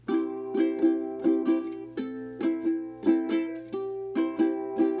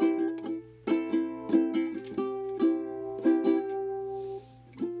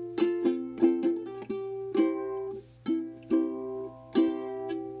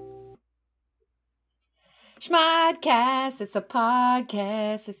Schmodcast, it's a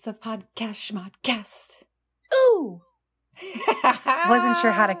podcast. It's the podcast Schmodcast. Ooh. Wasn't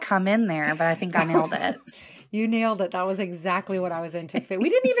sure how to come in there, but I think I nailed it. You nailed it. That was exactly what I was anticipating. We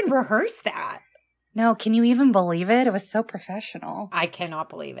didn't even rehearse that. No, can you even believe it? It was so professional. I cannot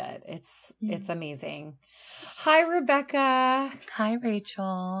believe it. It's amazing. Hi, Rebecca. Hi,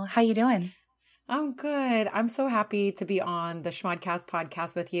 Rachel. How you doing? I'm good. I'm so happy to be on the Schmodcast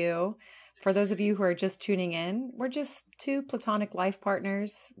podcast with you. For those of you who are just tuning in, we're just two platonic life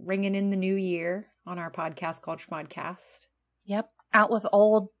partners ringing in the new year on our podcast called Schmodcast. Yep. Out with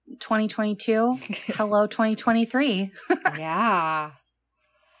old 2022. Hello, 2023. Yeah.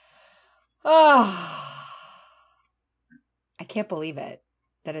 Oh, I can't believe it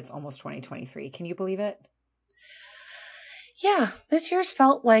that it's almost 2023. Can you believe it? Yeah, this year's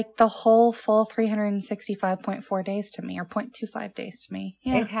felt like the whole full 365.4 days to me, or 0.25 days to me.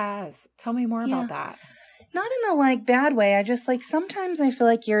 Yeah. It has. Tell me more about that. Not in a bad way. I just sometimes I feel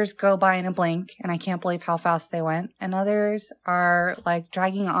like years go by in a blink and I can't believe how fast they went. And others are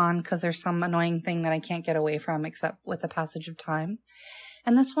dragging on because there's some annoying thing that I can't get away from except with the passage of time.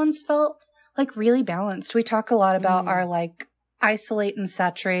 And this one's felt really balanced. We talk a lot about our isolate and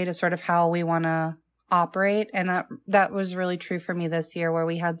saturate as sort of how we want to operate. And that was really true for me this year, where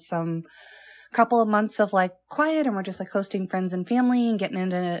we had some couple of months of quiet and we're just hosting friends and family and getting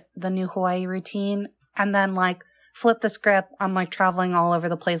into the new Hawaii routine. And then flip the script. I'm traveling all over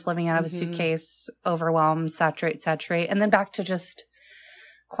the place, living out of a suitcase, overwhelmed, saturate. And then back to just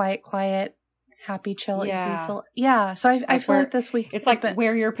quiet, happy, chill. Yeah. Yeah. So I feel like this week it's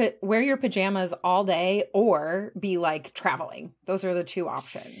wear your pajamas all day or be traveling. Those are the two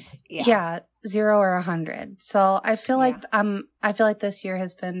options. Yeah. 0 or 100. So I feel I feel like this year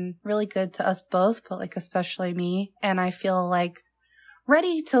has been really good to us both, but especially me. And I feel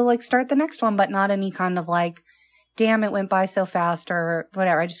ready to start the next one, but not any kind of damn, it went by so fast or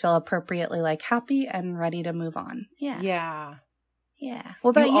whatever. I just feel appropriately happy and ready to move on. Yeah. Yeah. Yeah.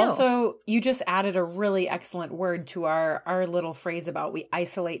 What about you? Also, you just added a really excellent word to our little phrase about we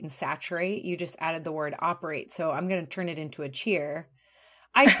isolate and saturate. You just added the word operate. So I'm going to turn it into a cheer.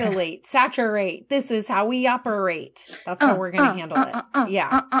 Isolate, saturate. This is how we operate. That's how we're going to handle it.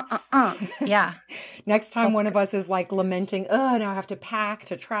 Yeah. Next time one of us is lamenting, oh, now I have to pack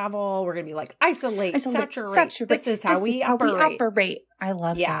to travel. We're going to be isolate, saturate. This is how we operate. I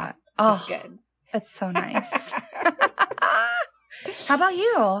love that. Oh, good. It's so nice. How about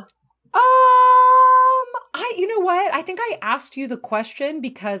you? You know what? I think I asked you the question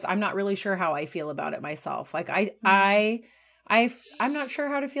because I'm not really sure how I feel about it myself. I'm not sure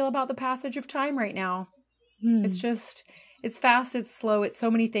how to feel about the passage of time right now. It's fast, it's slow, it's so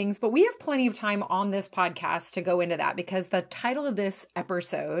many things, but we have plenty of time on this podcast to go into that because the title of this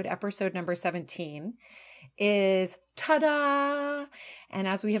episode number 17, is ta-da! And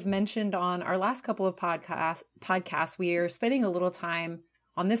as we have mentioned on our last couple of podcasts, we are spending a little time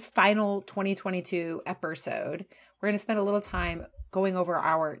on this final 2022 episode. We're going to spend a little time going over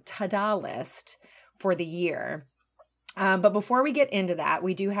our ta-da list for the year. But before we get into that,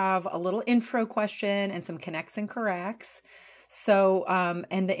 we do have a little intro question and some connects and corrects. So,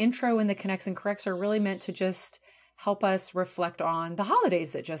 and the intro and the connects and corrects are really meant to just help us reflect on the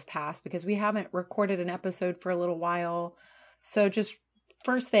holidays that just passed because we haven't recorded an episode for a little while. So just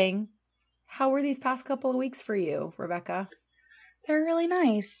first thing, how were these past couple of weeks for you, Rebecca? They're really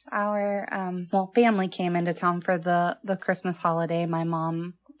nice. Our, family came into town for the Christmas holiday. My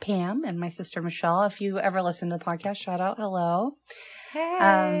mom, Pam, and my sister Michelle. If you ever listen to the podcast, shout out, hello.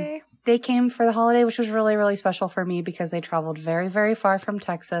 Hey. They came for the holiday, which was really, really special for me because they traveled very, very far from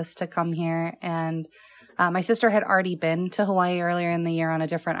Texas to come here. And my sister had already been to Hawaii earlier in the year on a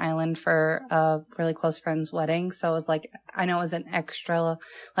different island for a really close friend's wedding. So it was I know it was an extra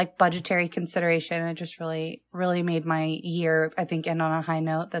budgetary consideration. It just really, really made my year, I think, end on a high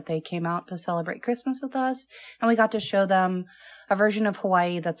note that they came out to celebrate Christmas with us. And we got to show them a version of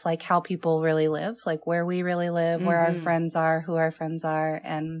Hawaii that's how people really live, where we really live, where our friends are, who our friends are.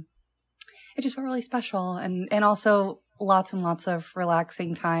 And it just felt really special. And also lots and lots of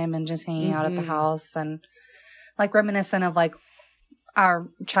relaxing time and just hanging out at the house and reminiscent of our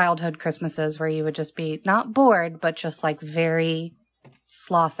childhood Christmases where you would just be not bored, but just very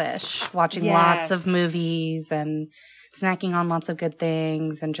slothish, watching lots of movies and snacking on lots of good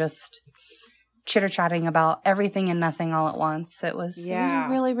things and just chitter-chatting about everything and nothing all at once. It was a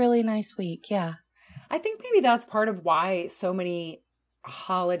really, really nice week. Yeah. I think maybe that's part of why so many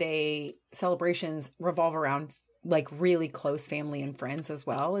holiday celebrations revolve around really close family and friends as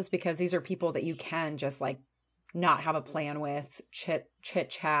well, is because these are people that you can just not have a plan with, chit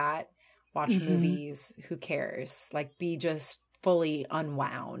chat, watch movies. Who cares? Like, be just fully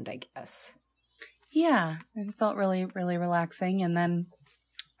unwound, I guess. Yeah, it felt really, really relaxing. And then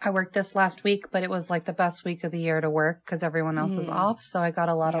I worked this last week, but it was like the best week of the year to work because everyone else is off. So I got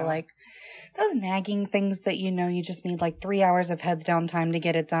a lot of like those nagging things that, you know, you just need like 3 hours of heads down time to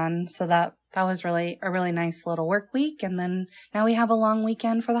get it done. So that was really a really nice little work week. And then now we have a long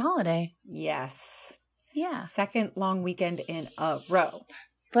weekend for the holiday. Yes. Yeah. Second long weekend in a row.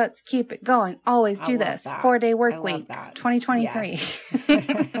 Let's keep it going. Always do this. That. 4-day work week, 2023.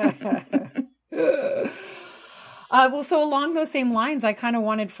 Yes. Well, so along those same lines, I kind of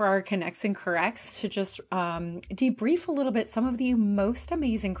wanted for our Connects and Corrects to just debrief a little bit some of the most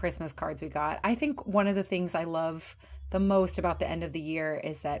amazing Christmas cards we got. I think one of the things I love the most about the end of the year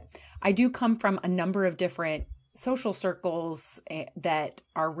is that I do come from a number of different social circles that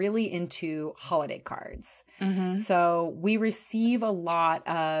are really into holiday cards. So we receive a lot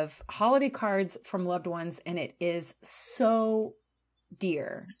of holiday cards from loved ones, and it is so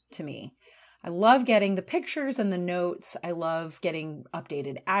dear to me. I love getting the pictures and the notes. I love getting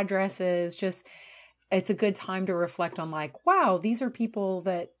updated addresses. Just, it's a good time to reflect on like, wow, these are people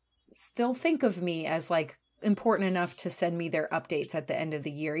that still think of me as like important enough to send me their updates at the end of the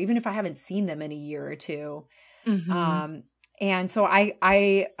year, even if I haven't seen them in a year or two. And so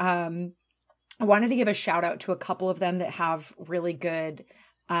I wanted to give a shout out to a couple of them that have really good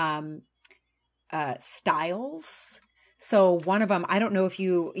styles. So one of them, I don't know if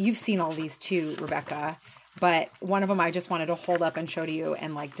you've seen all these too, Rebecca, but one of them I just wanted to hold up and show to you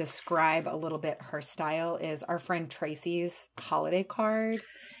and like describe a little bit her style is our friend Tracy's holiday card.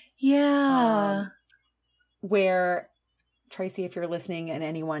 Yeah. Where Tracy, if you're listening, and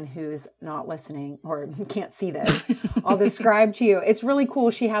anyone who's not listening or can't see this, I'll describe to you. It's really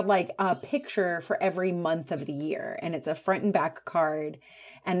cool. She had like a picture for every month of the year, and it's a front and back card.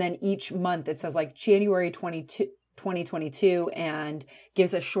 And then each month it says like January 2022 and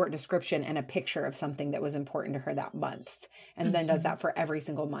gives a short description and a picture of something that was important to her that month. And then does that for every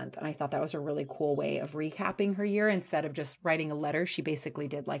single month. And I thought that was a really cool way of recapping her year. Instead of just writing a letter, she basically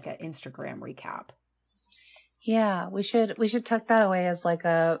did like an Instagram recap. Yeah, we should tuck that away as like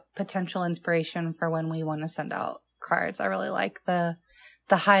a potential inspiration for when we want to send out cards. I really like the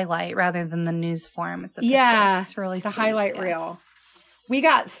highlight rather than the news form. It's a picture. Yeah, it's really the sweet. highlight reel. We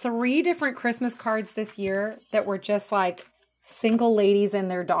got 3 different Christmas cards this year that were just like single ladies and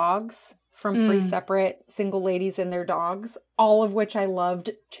their dogs from 3 separate single ladies and their dogs, all of which I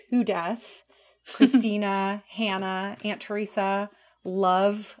loved to death. Christina, Hannah, Aunt Teresa,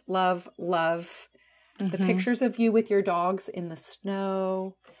 love, love, love. The pictures of you with your dogs in the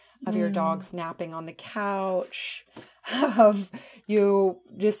snow, of your dogs napping on the couch, of you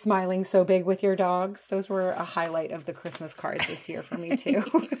just smiling so big with your dogs. Those were a highlight of the Christmas cards this year for me too.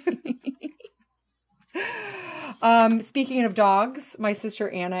 Speaking of dogs, my sister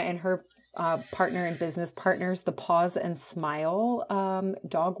Anna and her partner and business partners, the Paws and Smile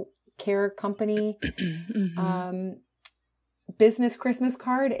dog care company, business Christmas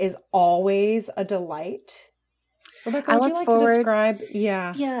card is always a delight. Rebecca, would you like to describe?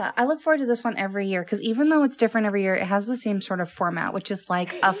 Yeah, I look forward to this one every year because even though it's different every year, it has the same sort of format, which is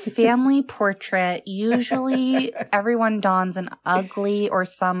like a family portrait. Usually everyone dons an ugly or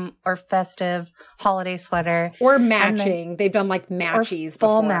festive holiday sweater. Or matching. They've done like matchies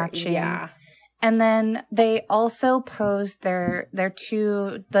full before. Matching. Yeah. And then they also posed the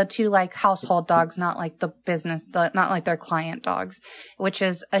two like household dogs, not like the business, not like their client dogs, which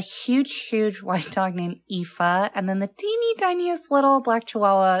is a huge white dog named Aoife, and then the teeny tiniest little black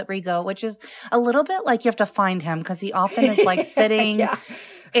Chihuahua Rigo, which is a little bit like you have to find him because he often is like sitting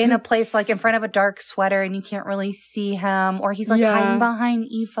in a place like in front of a dark sweater and you can't really see him, or he's like hiding behind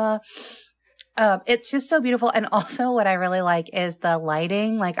Aoife. It's just so beautiful. And also what I really like is the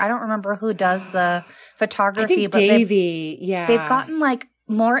lighting. Like, I don't remember who does the photography, I think but Davey, they've gotten like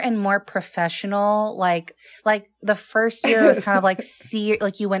more and more professional. Like the first year was kind of like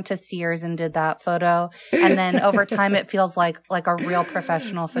like you went to Sears and did that photo. And then over time it feels like a real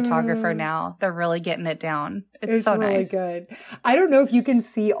professional photographer now. They're really getting it down. It's so really nice. Good. I don't know if you can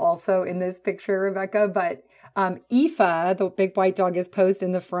see also in this picture, Rebecca, but Aoife, the big white dog, is posed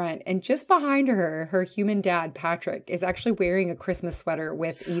in the front, and just behind her, her human dad, Patrick, is actually wearing a Christmas sweater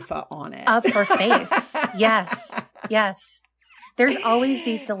with Aoife on it. Of her face. Yes. There's always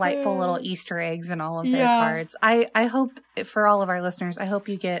these delightful little Easter eggs in all of their cards. I hope, for all of our listeners, I hope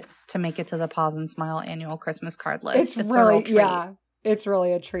you get to make it to the Paws and Smile annual Christmas card list. It's really, a real treat. Yeah, it's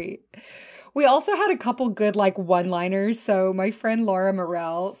really a treat. We also had a couple good like one-liners. So my friend Laura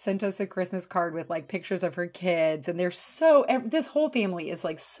Morell sent us a Christmas card with like pictures of her kids, and this whole family is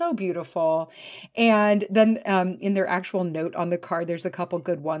like so beautiful. And then in their actual note on the card, there's a couple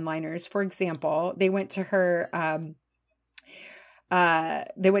good one-liners. For example, they went to her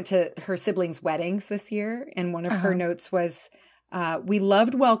siblings' weddings this year, and one of her notes was, "We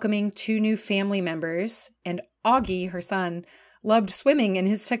loved welcoming 2 new family members, and Augie, her son, loved swimming in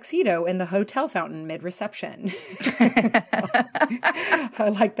his tuxedo in the hotel fountain mid-reception."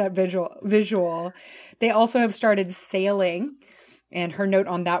 I like that visual. They also have started sailing, and her note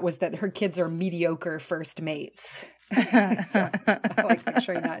on that was that her kids are mediocre first mates. So I like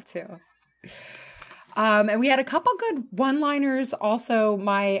picturing that too. And we had a couple good one-liners. Also,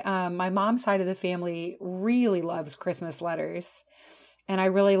 my mom's side of the family really loves Christmas letters, and I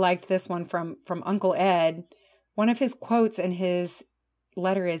really liked this one from Uncle Ed. One of his quotes in his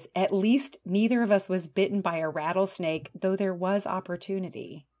letter is, "At least neither of us was bitten by a rattlesnake, though there was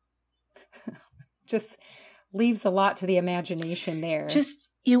opportunity." Just leaves a lot to the imagination there. Just,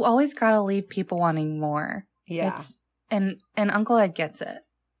 you always got to leave people wanting more. Yeah. And Uncle Ed gets it.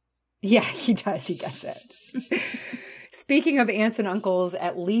 Yeah, he does. He gets it. Speaking of aunts and uncles,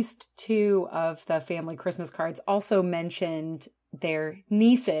 at least 2 of the family Christmas cards also mentioned their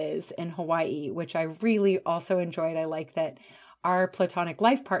nieces in Hawaii, which I really also enjoyed. I like that our platonic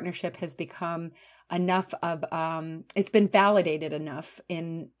life partnership has become enough of, it's been validated enough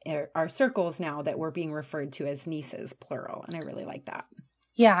in our circles now that we're being referred to as nieces, plural. And I really like that.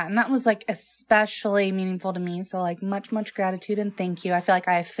 Yeah, and that was like especially meaningful to me. So like much, much gratitude and thank you. I feel like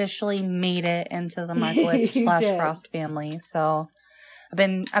I officially made it into the Markowitz / Frost family. So I've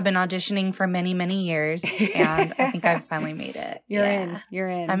been auditioning for many, many years, and I think I've finally made it. You're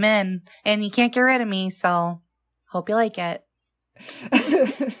in. I'm in, and you can't get rid of me. So hope you like it.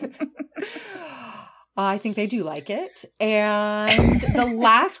 I think they do like it. And the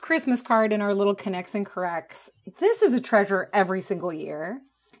last Christmas card in our little Connects and Corrects, this is a treasure every single year.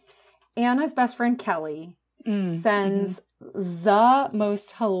 Anna's best friend Kelly sends the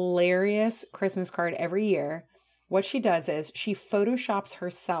most hilarious Christmas card every year. What she does is she photoshops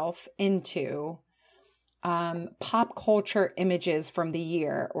herself into pop culture images from the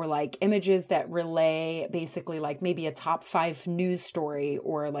year, or like images that relay basically like maybe a top 5 news story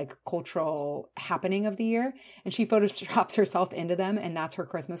or like cultural happening of the year. And she photoshops herself into them, and that's her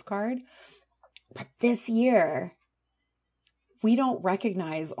Christmas card. But this year, we don't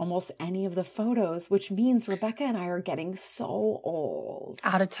recognize almost any of the photos, which means Rebecca and I are getting so old.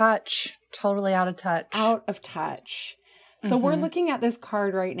 Out of touch. Totally out of touch. Out of touch. So we're looking at this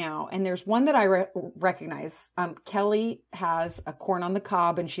card right now, and there's one that I recognize. Kelly has a corn on the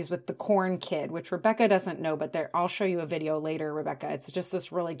cob, and she's with the corn kid, which Rebecca doesn't know, but I'll show you a video later, Rebecca. It's just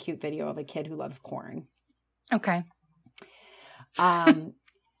this really cute video of a kid who loves corn. Okay.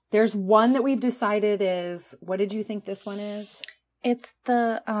 There's one that we've decided is, what did you think this one is? It's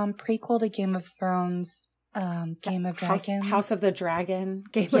the prequel to Game of Thrones, Game of Dragons. House of the Dragon.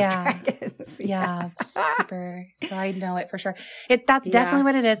 Game of Dragons. Yeah, super. So I know it for sure. That's definitely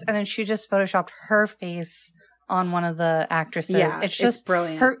what it is. And then she just photoshopped her face on one of the actresses. Yeah, it's just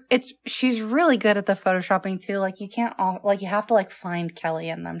brilliant. She's really good at the photoshopping too. Like you have to like find Kelly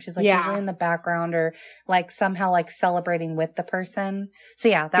in them. She's like usually in the background or like somehow like celebrating with the person. So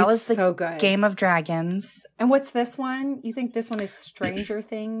yeah, that was the so good. Game of Dragons. And what's this one? You think this one is Stranger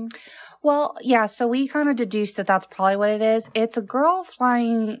Things? Well, yeah. So we kind of deduced that that's probably what it is. It's a girl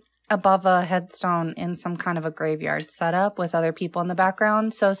flying above a headstone in some kind of a graveyard setup with other people in the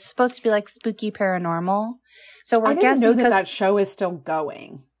background. So it's supposed to be like spooky paranormal. So we're guessing know that show is still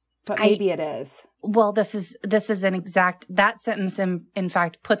going, but maybe it is. Well, this is that sentence in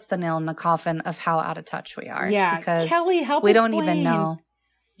fact puts the nail in the coffin of how out of touch we are. Yeah, because Kelly, help we explain. don't even know.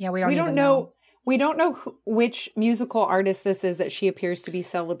 Yeah, we don't know. We don't know which musical artist this is that she appears to be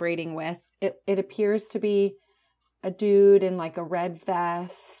celebrating with. It appears to be a dude in like a red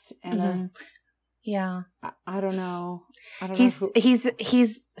vest and I don't know.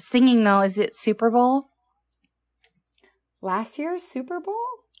 He's singing though. Is it Super Bowl? Last year's Super Bowl?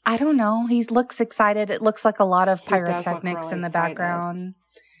 I don't know. He looks excited. It looks like a lot of pyrotechnics really in the excited. Background.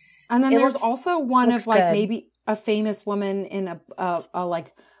 And then there's also one of like good. Maybe a famous woman in a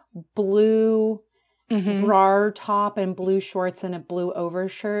like blue bra top and blue shorts and a blue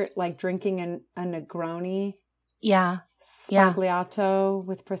overshirt, like drinking a Negroni. Yeah. Spagliato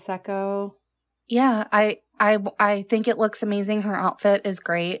with Prosecco. Yeah. I I think it looks amazing. Her outfit is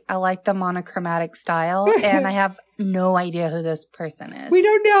great. I like the monochromatic style, and I have no idea who this person is. We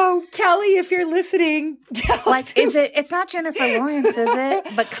don't know. Kelly, if you're listening, like, it's not Jennifer Lawrence, is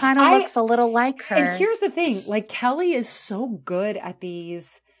it? But kind of looks a little like her. And here's the thing, like, Kelly is so good at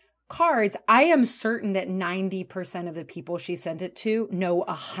these cards. I am certain that 90% of the people she sent it to know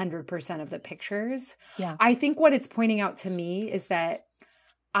 100% of the pictures. Yeah. I think what it's pointing out to me is that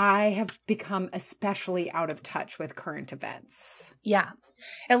I have become especially out of touch with current events. Yeah.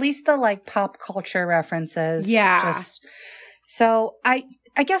 At least the like pop culture references. Yeah. So I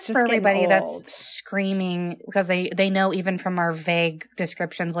guess Just for everybody old. that's screaming because they know even from our vague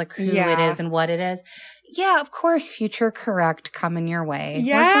descriptions like who it is and what it is. Yeah, of course, future correct coming your way.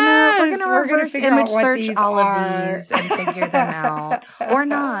 Yes, we're gonna reverse image search all are. of these and figure them out, or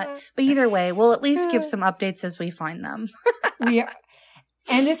not. But either way, we'll at least give some updates as we find them.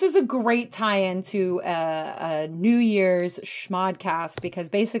 And this is a great tie-in to a New Year's schmodcast because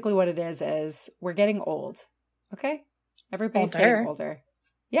basically what it is we're getting old. Okay, everybody's getting older.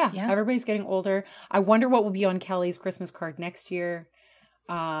 Yeah, everybody's getting older. I wonder what will be on Kelly's Christmas card next year.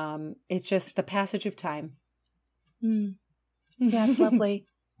 It's just the passage of time. Yeah, it's lovely.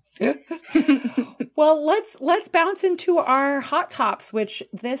 Well, let's bounce into our hot tops, which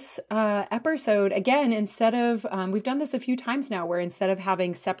this episode, again, instead of, we've done this a few times now, where instead of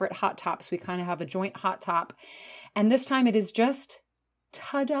having separate hot tops, we kind of have a joint hot top. And this time it is just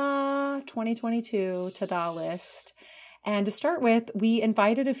ta-da, 2022 ta-da list. And to start with, we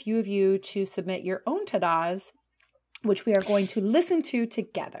invited a few of you to submit your own ta-das, which we are going to listen to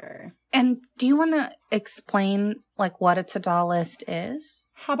together. And do you want to explain like what a ta-da list is?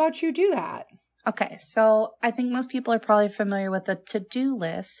 How about you do that? Okay, so I think most people are probably familiar with a to-do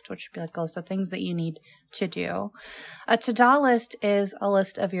list, which would be like a list of things that you need to do. A ta-da list is a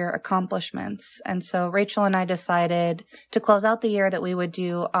list of your accomplishments. And so Rachel and I decided to close out the year that we would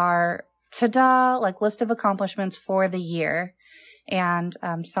do our ta-da, like list of accomplishments for the year. And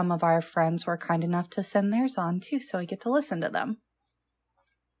some of our friends were kind enough to send theirs on too, so we get to listen to them.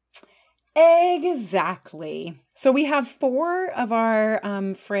 Exactly. So we have 4 of our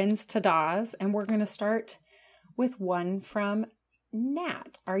friends' ta-das, and we're going to start with one from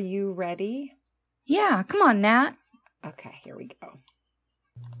Nat. Are you ready? Yeah, come on, Nat. Okay, here we go.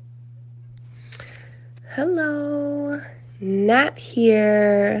 Hello, Nat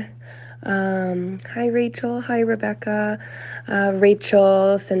here. Hi, Rachel. Hi, Rebecca.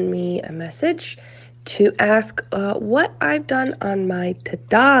 Rachel sent me a message to ask what I've done on my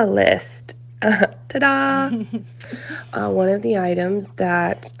ta-da list. Ta-da! One of the items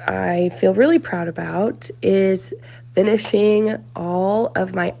that I feel really proud about is finishing all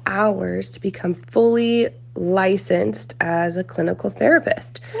of my hours to become fully licensed as a clinical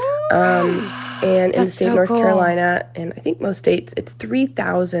therapist. And in the state of North Carolina, and I think most states, it's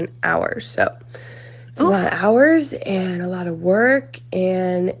 3,000 hours. So it's a lot of hours and a lot of work,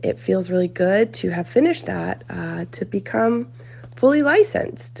 and it feels really good to have finished that, to become fully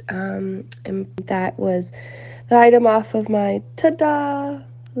licensed. And that was the item off of my ta-da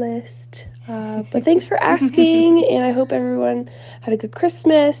list. But thanks for asking, and I hope everyone had a good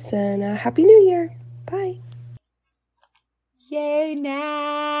Christmas and a Happy New Year. Bye. Yay,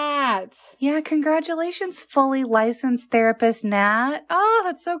 Nat. Yeah, congratulations, fully licensed therapist, Nat. Oh,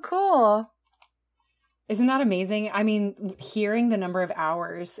 that's so cool. Isn't that amazing? I mean, hearing the number of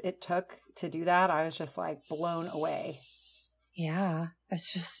hours it took to do that, I was just like blown away. Yeah,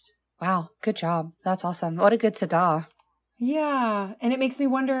 it's just, wow, good job. That's awesome. What a good ta-da. Yeah, and it makes me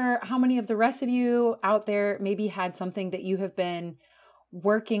wonder how many of the rest of you out there maybe had something that you have been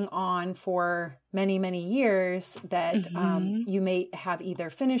working on for many, many years that you may have either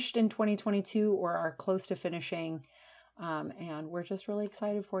finished in 2022 or are close to finishing. And we're just really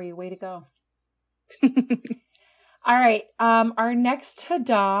excited for you. Way to go. All right. Our next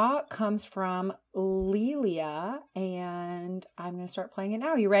ta-da comes from Lelia, and I'm going to start playing it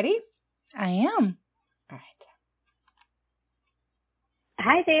now. You ready? I am. All right.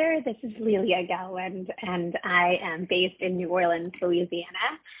 Hi there, this is Lelia Galwind, and I am based in New Orleans,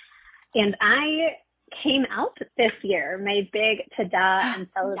 Louisiana. And I came out this year. My big ta-da and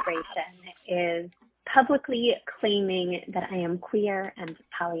celebration is publicly claiming that I am queer and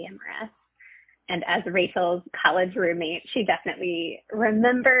polyamorous. And as Rachel's college roommate, she definitely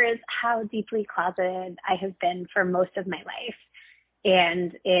remembers how deeply closeted I have been for most of my life.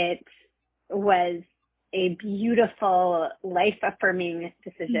 And it was a beautiful, life-affirming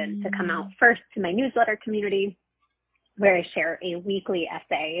decision to come out first to my newsletter community, where I share a weekly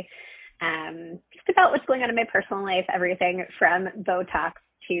essay just about what's going on in my personal life, everything from Botox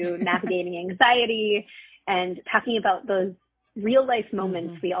to navigating anxiety and talking about those real life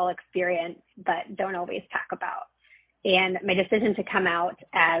moments we all experience but don't always talk about. And my decision to come out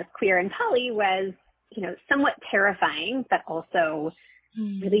as queer and poly was, somewhat terrifying, but also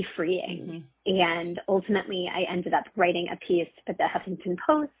really freeing. And ultimately, I ended up writing a piece for the Huffington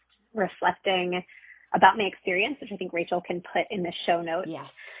Post reflecting about my experience, which I think Rachel can put in the show notes.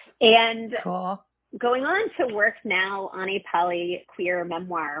 Yes. And Cool. going on to work now on a poly queer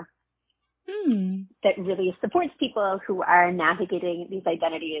memoir that really supports people who are navigating these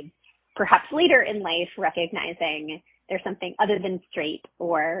identities, perhaps later in life, recognizing there's something other than straight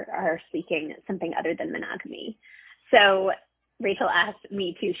or are seeking something other than monogamy. So Rachel asked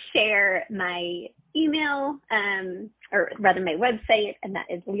me to share my email, or rather my website, and that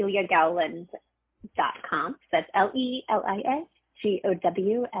is liliagowland.com. That's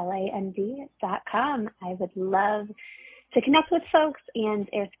LELIAGOWLAND.com. I would love to connect with folks, and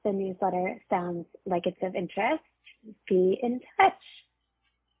if the newsletter sounds like it's of interest, be in touch.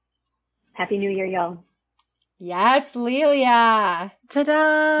 Happy New Year, y'all. Yes, Lelia.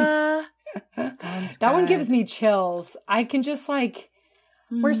 Ta-da! That one gives me chills. I can just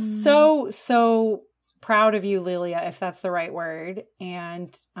we're so proud of you, Lelia, if that's the right word.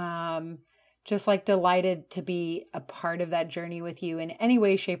 And just delighted to be a part of that journey with you in any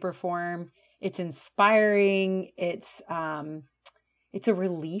way, shape, or form. It's inspiring. It's a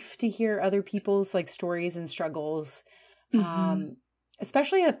relief to hear other people's stories and struggles.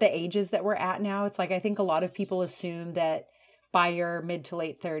 Especially at the ages that we're at now. It's I think a lot of people assume that by your mid to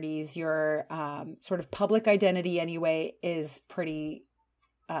late 30s, your sort of public identity anyway is pretty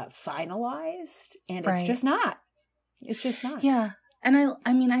finalized. And it's just not. It's just not. Yeah. And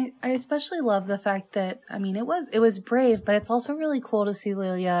I especially love the fact that, it was brave, but it's also really cool to see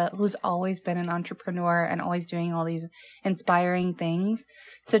Lilia, who's always been an entrepreneur and always doing all these inspiring things,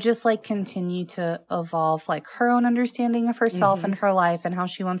 to just continue to evolve her own understanding of herself and her life and how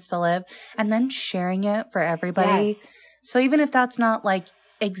she wants to live, and then sharing it for everybody. Yes. So even if that's not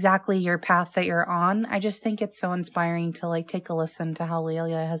exactly your path that you're on, I just think it's so inspiring to take a listen to how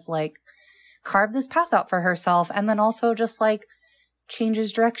Lilia has carved this path out for herself, and then also just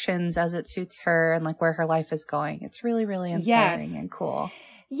changes directions as it suits her and where her life is going. It's really, really inspiring and cool.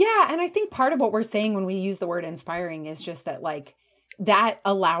 Yeah. And I think part of what we're saying when we use the word inspiring is just that that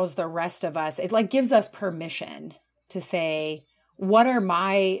allows the rest of us, it gives us permission to say, what are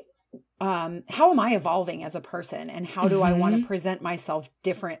my, how am I evolving as a person, and how do I want to present myself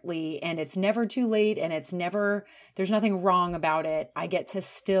differently? And it's never too late, and there's nothing wrong about it. I get to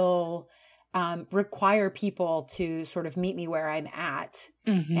still require people to sort of meet me where I'm at,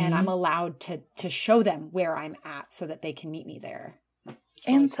 and I'm allowed to show them where I'm at so that they can meet me there.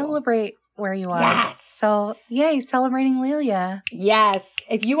 And celebrate where you are. Yes. So yay, celebrating Lilia. Yes.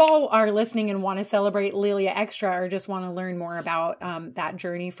 If you all are listening and want to celebrate Lilia extra, or just want to learn more about that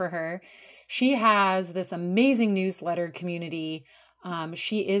journey for her, she has this amazing newsletter community.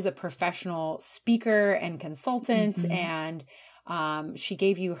 She is a professional speaker and consultant, and she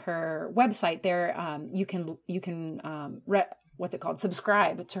gave you her website there. You can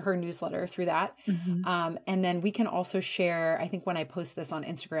subscribe to her newsletter through that. And then we can also share, I think when I post this on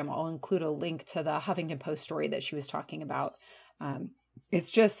Instagram, I'll include a link to the Huffington Post story that she was talking about. It's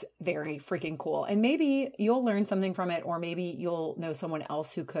just very freaking cool. And maybe you'll learn something from it, or maybe you'll know someone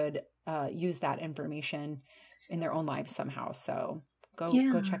else who could use that information in their own lives somehow. So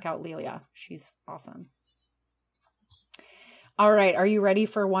go check out Lilia. She's awesome. All right. Are you ready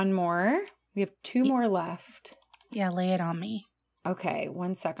for one more? We have two more left. Yeah, lay it on me. Okay.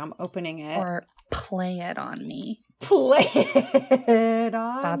 1 sec. I'm opening it. Or play it on me. Play it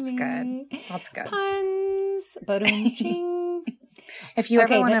on That's me. good. That's good. Puns. Ba-dum-ching. If you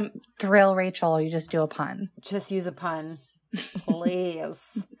ever want to thrill Rachel, you just do a pun. Just use a pun. Please.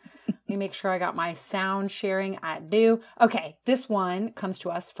 Let me make sure I got my sound sharing. I do. Okay. This one comes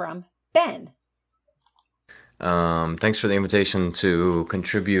to us from Ben. Thanks for the invitation to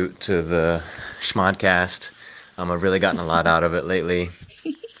contribute to the Schmodcast. I've really gotten a lot out of it lately.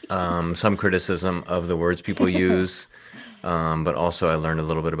 Some criticism of the words people use, but also I learned a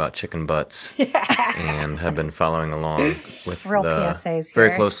little bit about chicken butts and have been following along with Real PSAs very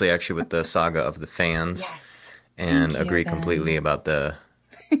here. closely actually with the saga of the fans, and agree completely about the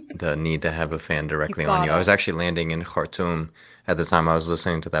need to have a fan directly on you. I was actually landing in Khartoum at the time I was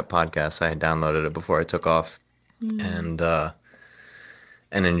listening to that podcast. I had downloaded it before I took off, and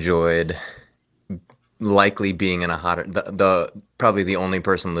enjoyed likely being in a hotter, probably the only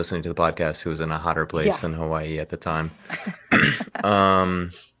person listening to the podcast who was in a hotter place than Hawaii at the time.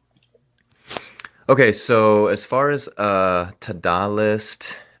 Okay, so as far as Tada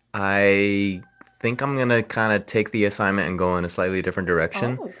list, I think I'm gonna kind of take the assignment and go in a slightly different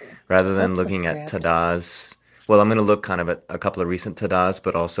direction Oh. rather than Flips the looking at script. Tada's. Well, I'm gonna look kind of at a couple of recent Tada's,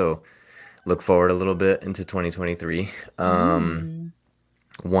 but also look forward a little bit into 2023. Mm.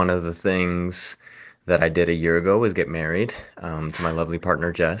 One of the things that I did a year ago was get married to my lovely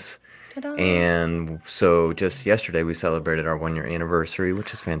partner Jess. Ta-da. And so just yesterday we celebrated our 1 year anniversary,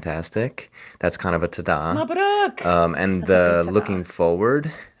 which is fantastic. That's kind of a ta-da. Mabruk. And That's a big ta-da. looking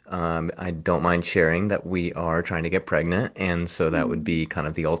forward, I don't mind sharing that we are trying to get pregnant, and so that would be kind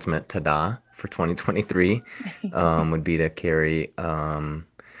of the ultimate ta-da for 2023, would be to carry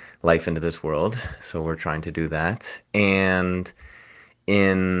life into this world. So we're trying to do that. And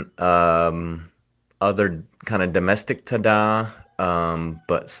in other kind of domestic ta-da,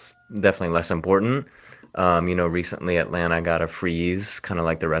 but definitely less important. Recently Atlanta got a freeze, kind of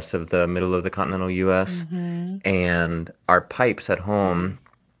like the rest of the middle of the continental U.S. And our pipes at home,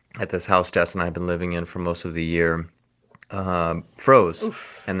 at this house Jess and I have been living in for most of the year,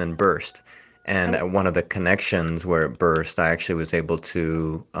 froze and then burst. And at one of the connections where it burst, I actually was able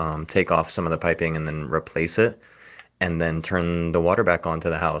to take off some of the piping and then replace it, and then turn the water back onto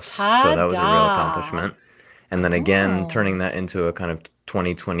the house. So that was a real Ta-da. accomplishment. And then again, turning that into a kind of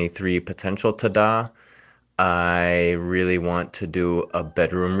 2023 potential ta-da, I really want to do a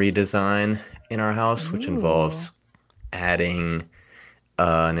bedroom redesign in our house, which involves adding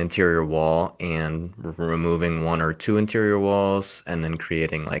an interior wall and removing one or two interior walls, and then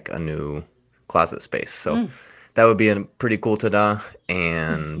creating like a new closet space. So that would be a pretty cool ta-da.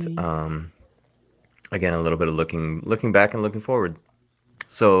 And again, a little bit of looking back and looking forward.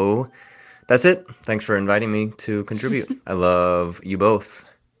 So that's it. Thanks for inviting me to contribute. I love you both,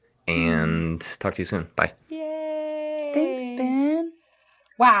 and talk to you soon. Bye. Yay. Thanks, Ben.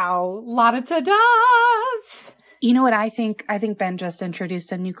 Wow. A lot of ta-das. You know what I think? I think Ben just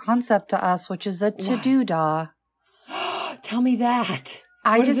introduced a new concept to us, which is a to-do-da. Tell me that.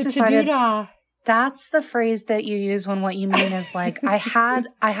 I What just is a decided to-do-da? that's the phrase that you use when what you mean is like, I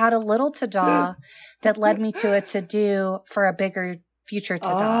had a little to-da that led me to a to-do for a bigger future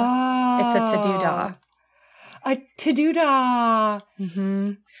to-da. It's a to-do-da. A to-do-da.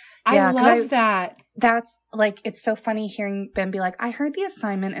 Mm-hmm. I Yeah, 'cause love that. That's like, it's so funny hearing Ben be like, I heard the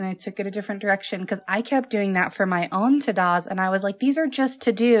assignment and I took it a different direction, because I kept doing that for my own to-das. And I was like, these are just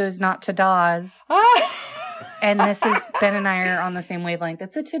to-dos, not to-das. And this is, Ben and I are on the same wavelength.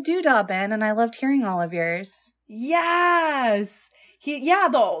 It's a to-do-da, Ben. And I loved hearing all of yours. Yes. He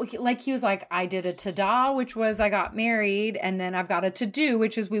was like, I did a ta-da, which was I got married, and then I've got a to-do,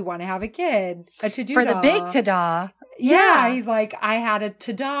 which is we want to have a kid. A to-do For the big to-da. Yeah, he's like, I had a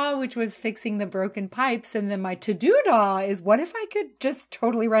to-da, which was fixing the broken pipes, and then my to-do-da is what if I could just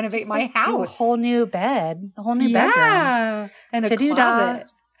totally renovate my Like, do a house? whole new bed, a whole new bedroom. Yeah, and a To-do-da. closet.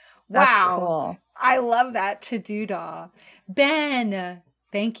 That's Wow. cool. I love that to-do-da. Ben,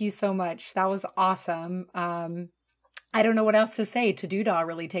 thank you so much. That was awesome. I don't know what else to say. To-do-da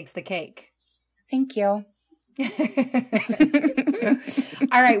really takes the cake. Thank you.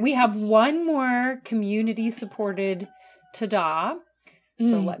 All right, we have one more community-supported ta-da.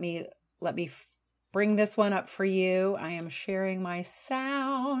 So let me bring this one up for you. I am sharing my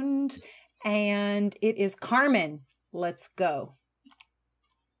sound, and it is Carmen. Let's go.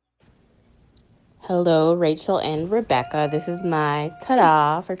 Hello, Rachel and Rebecca. This is my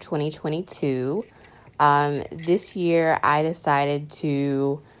ta-da for 2022. This year, I decided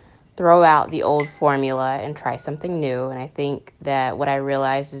to throw out the old formula and try something new. And I think that what I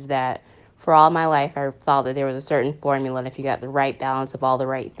realized is that for all my life, I thought that there was a certain formula, and if you got the right balance of all the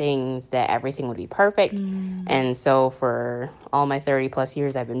right things, that everything would be perfect. And so for all my 30 plus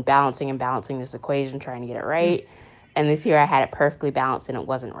years, I've been balancing this equation, trying to get it right. And this year I had it perfectly balanced and it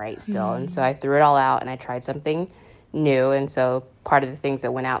wasn't right still. And so I threw it all out and I tried something new. And so part of the things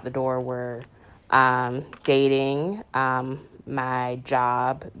that went out the door were dating, my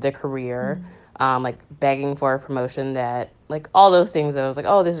job, the career, like begging for a promotion, that like all those things that I was like,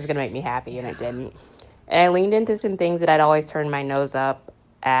 oh, this is going to make me happy, and it didn't. And I leaned into some things that I'd always turned my nose up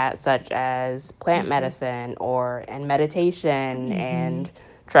at, such as plant medicine and meditation and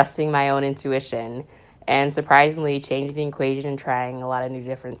trusting my own intuition. And surprisingly, changing the equation and trying a lot of new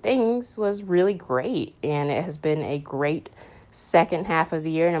different things was really great. And it has been a great second half of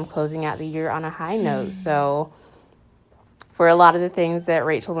the year, and I'm closing out the year on a high note. So for a lot of the things that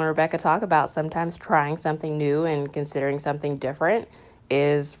Rachel and Rebecca talk about, sometimes trying something new and considering something different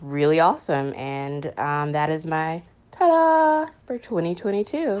is really awesome. And that is my ta-da for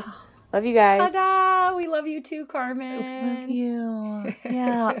 2022. Love you guys. Ta-da! We love you too, Love Carmen. you.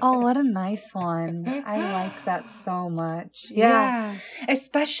 Yeah. Oh, what a nice one. I like that so much. Yeah.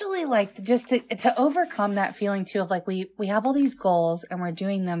 Especially like just to overcome that feeling too of like we have all these goals and we're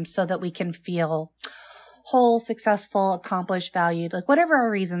doing them so that we can feel whole, successful, accomplished, valued, like whatever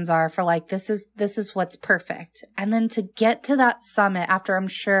our reasons are for like this is what's perfect. And then to get to that summit after I'm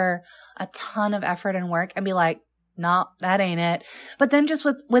sure a ton of effort and work and be like, no, that ain't it. But then just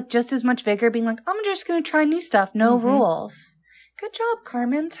with just as much vigor being like, I'm just going to try new stuff. No rules. Good job,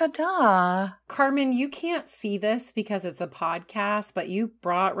 Carmen. Ta-da. Carmen, you can't see this because it's a podcast, but you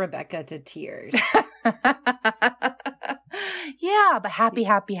brought Rebecca to tears. Yeah, but happy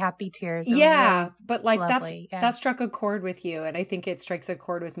tears. It was really but like lovely. that struck a chord with you. And I think it strikes a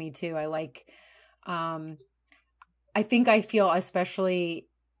chord with me too. I like, I think I feel especially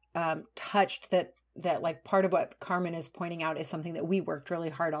touched that like part of what Carmen is pointing out is something that we worked really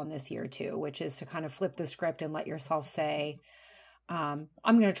hard on this year too, which is to kind of flip the script and let yourself say, I'm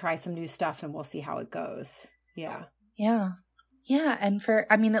going to try some new stuff and we'll see how it goes. Yeah. Yeah. Yeah. And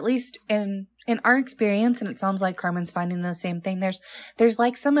at least in our experience, and it sounds like Carmen's finding the same thing, there's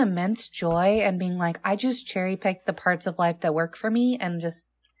like some immense joy and being like, I just cherry picked the parts of life that work for me and just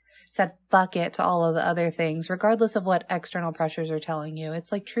said fuck it to all of the other things, regardless of what external pressures are telling you.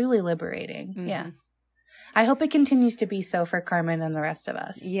 It's like truly liberating. Mm-hmm. Yeah. I hope it continues to be so for Carmen and the rest of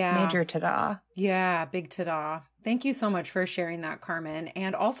us. Yeah. Major ta-da. Yeah, big ta-da. Thank you so much for sharing that, Carmen.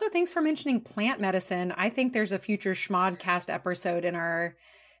 And also thanks for mentioning plant medicine. I think there's a future Schmodcast episode in our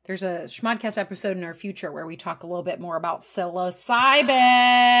future where we talk a little bit more about psilocybin.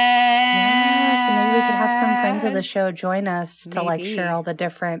 Yes, and maybe we could have some friends of the show join us to like share all the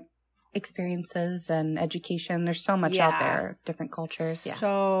different experiences and education. There's so much out there, different cultures. Yeah.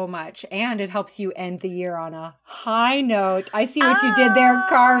 So much. And it helps you end the year on a high note. I see what you did there,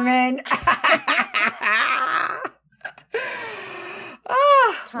 Carmen.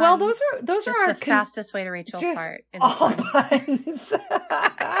 Well, those are our the fastest way to Rachel's heart. All puns.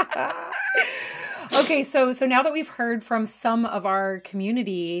 Okay, so now that we've heard from some of our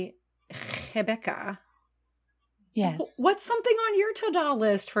community, Rebecca, yes, what's something on your to-do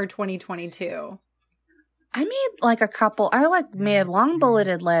list for 2022? I made like a couple. Made a long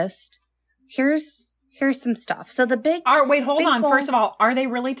bulleted list. Here's some stuff. So the big. Wait, hold on. Goals, first of all, are they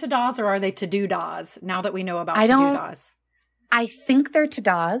really to-dos or are they to-do-dos? Now that we know about to-do-dos. I think they're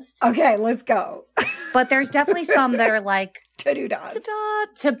to-dos. Okay, let's go. But there's definitely some that are like to-do-dos.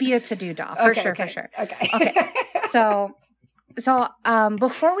 To be a to-do-da for sure. Okay. So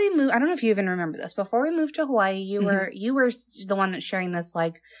before we move, I don't know if you even remember this. Before we moved to Hawaii, you were the one that's sharing this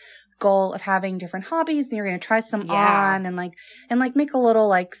like goal of having different hobbies, and you're going to try some on and make a little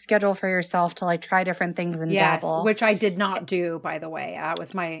like schedule for yourself to like try different things and dabble. Which I did not do, by the way. It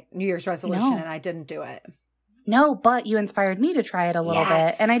was my New Year's resolution, and I didn't do it. No, but you inspired me to try it a little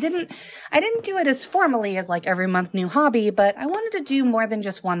bit. And I didn't do it as formally as like every month new hobby, but I wanted to do more than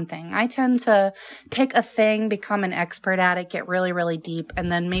just one thing. I tend to pick a thing, become an expert at it, get really, really deep,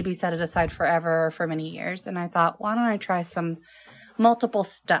 and then maybe set it aside forever or for many years. And I thought, why don't I try some multiple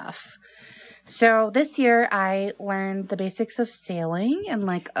stuff? So this year I learned the basics of sailing, and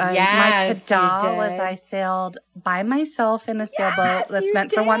like my ta-da was I sailed by myself in a sailboat that's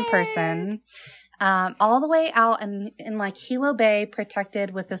meant for one person. All the way out in like Hilo Bay,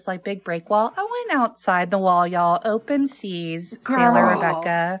 protected with this like big break wall. I went outside the wall, y'all. Open seas, Girl. Sailor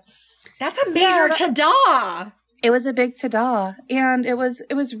Rebecca. That's a major ta-da. It was a big ta-da, and it was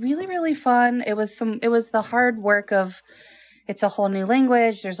really, really fun. It was the hard work of. It's a whole new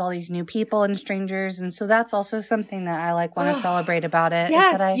language. There's all these new people and strangers, and so that's also something that I like want to celebrate about it.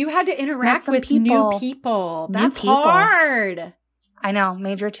 Yes, is that you had to interact with new people. That's hard. I know,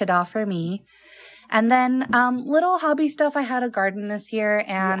 major ta-da for me. And then little hobby stuff. I had a garden this year,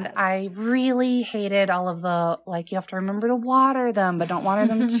 and I really hated all of the, like, you have to remember to water them, but don't water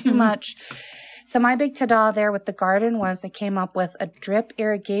them too much. So my big ta-da there with the garden was I came up with a drip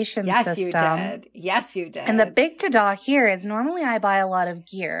irrigation system. Yes, you did. And the big ta-da here is normally I buy a lot of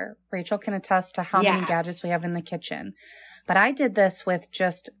gear. Rachel can attest to how many gadgets we have in the kitchen. But I did this with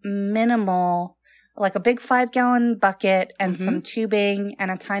just minimal, like a big 5-gallon bucket and some tubing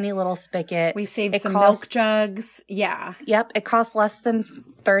and a tiny little spigot. We saved some milk jugs. Yeah. Yep. It cost less than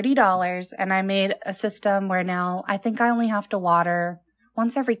 $30. And I made a system where now I think I only have to water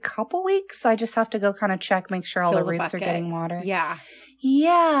once every couple weeks. I just have to go kind of check, make sure all the roots are getting water. Yeah.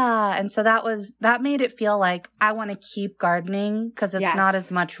 Yeah. And so that made it feel like I want to keep gardening because it's not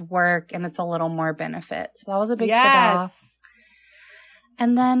as much work and it's a little more benefit. So that was a big ta-da.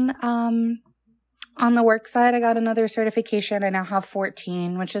 And then, On the work side, I got another certification. I now have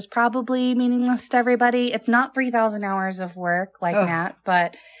 14, which is probably meaningless to everybody. It's not 3,000 hours of work like Nat,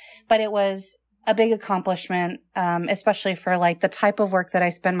 but it was a big accomplishment, especially for like the type of work that I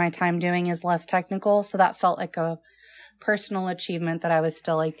spend my time doing is less technical. So that felt like a personal achievement that I was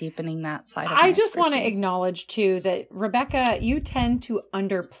still like deepening that side of my I just want to expertise. acknowledge too that Rebecca, you tend to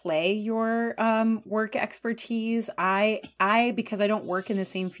underplay your work expertise. I because I don't work in the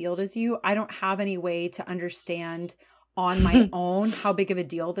same field as you, I don't have any way to understand on my own how big of a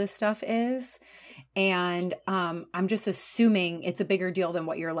deal this stuff is. And I'm just assuming it's a bigger deal than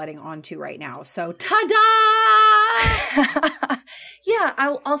what you're letting on to right now. So ta-da! Yeah,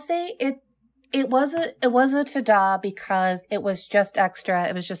 I'll say it was a ta-da because it was just extra.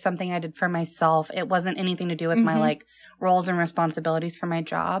 It was just something I did for myself. It wasn't anything to do with my like roles and responsibilities for my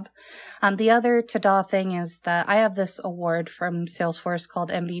job. The other ta-da thing is that I have this award from Salesforce called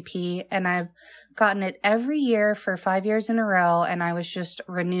MVP, and I've gotten it every year for 5 years in a row. And I was just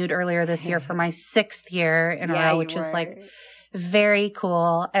renewed earlier this year for my 6th year in a row, which is like very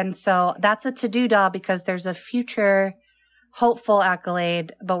cool. And so that's a to-do-da because there's a future hopeful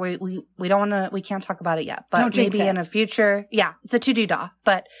accolade, but we don't want to, we can't talk about it yet, but maybe in a future, it's a to-do-da.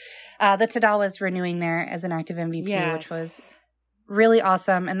 But the ta-da was renewing there as an active MVP, which was really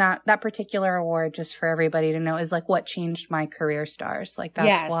awesome. And that particular award, just for everybody to know, is like what changed my career stars. Like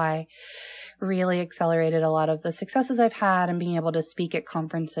that's why really accelerated a lot of the successes I've had and being able to speak at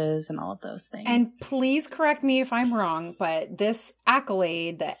conferences and all of those things. And please correct me if I'm wrong, but this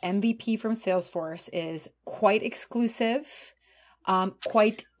accolade, the MVP from Salesforce, is quite exclusive,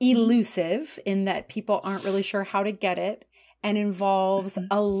 quite elusive in that people aren't really sure how to get it, and involves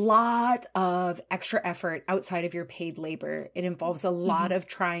a lot of extra effort outside of your paid labor. It involves a lot of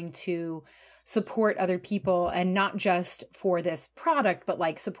trying to support other people, and not just for this product, but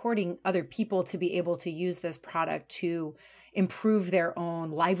like supporting other people to be able to use this product to improve their own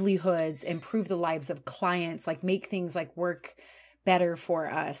livelihoods, improve the lives of clients, like make things like work better for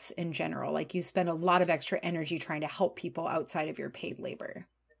us in general. Like you spend a lot of extra energy trying to help people outside of your paid labor.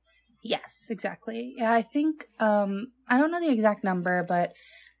 Yes, exactly. Yeah, I think, I don't know the exact number, but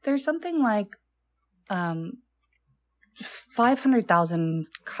there's something like 500,000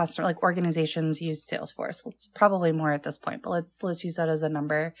 customer, like organizations use Salesforce. It's probably more at this point, but let's use that as a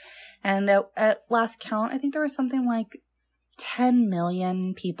number. And at last count, I think there was something like 10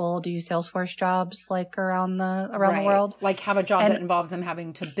 million people do Salesforce jobs like around the world. Like have a job that involves them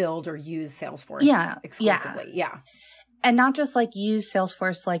having to build or use Salesforce exclusively. Yeah. And not just like use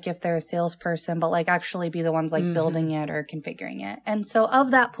Salesforce, like if they're a salesperson, but like actually be the ones like building it or configuring it. And so of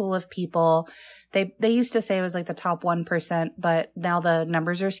that pool of people, they used to say it was like the top 1%, but now the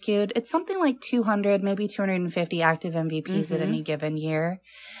numbers are skewed. It's something like 200, maybe 250 active MVPs at any given year.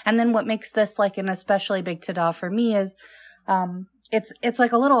 And then what makes this like an especially big ta-da for me is, it's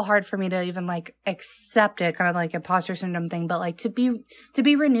like a little hard for me to even like accept it, kind of like imposter syndrome thing, but like to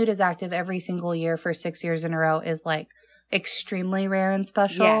be renewed as active every single year for 6 years in a row is like extremely rare and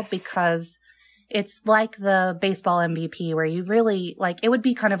special because it's like the baseball MVP where you really like, it would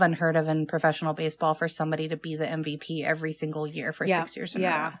be kind of unheard of in professional baseball for somebody to be the MVP every single year for 6 years in a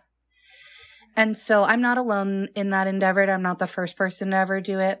row. And so I'm not alone in that endeavor. I'm not the first person to ever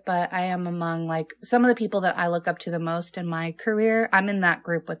do it, but I am among like some of the people that I look up to the most in my career. I'm in that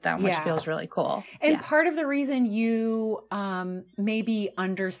group with them, which feels really cool. And part of the reason you maybe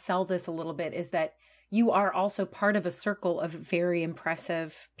undersell this a little bit is that you are also part of a circle of very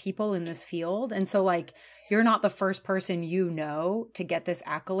impressive people in this field. And so like, you're not the first person you know to get this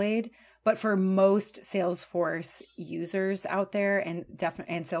accolade, but for most Salesforce users out there and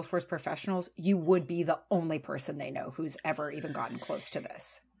Salesforce professionals, you would be the only person they know who's ever even gotten close to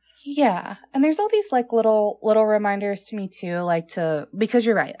this. Yeah. And there's all these like little reminders to me too, like because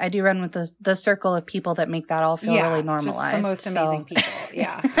you're right. I do run with the circle of people that make that all feel really normalized. Just the most amazing people.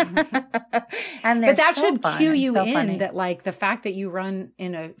 Yeah. And but that should cue you in that like the fact that you run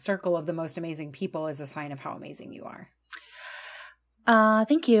in a circle of the most amazing people is a sign of how amazing you are.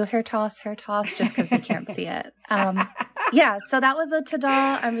 Thank you. Hair toss, just because you can't see it. Yeah. So that was a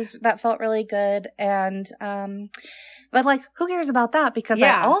ta-da. That felt really good. And, but like, who cares about that? Because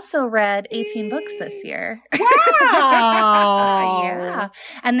I also read 18 books this year. Wow. Yeah.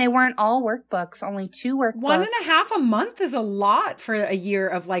 And they weren't all workbooks, only 2 workbooks. 1.5 a month is a lot for a year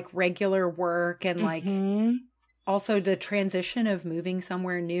of like regular work and like also the transition of moving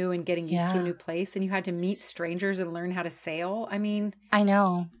somewhere new and getting used to a new place. And you had to meet strangers and learn how to sail. I mean, I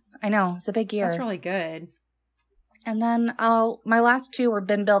know. It's a big year. That's really good. And then my last 2 were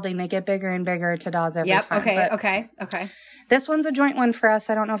been building. They get bigger and bigger to-dos every time. Okay. This one's a joint one for us.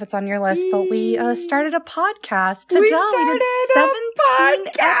 I don't know if it's on your list, but we started a podcast. We did 17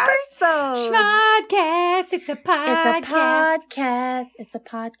 episodes. Schmodcast. It's a podcast. It's a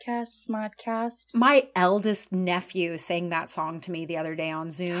podcast. Schmodcast. My eldest nephew sang that song to me the other day on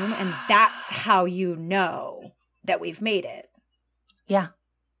Zoom, and that's how you know that we've made it. Yeah.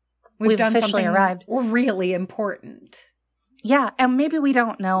 We've done officially something arrived. really important. Yeah, and maybe we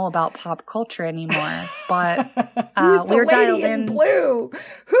don't know about pop culture anymore, but Who's we're the dialed lady in in. blue?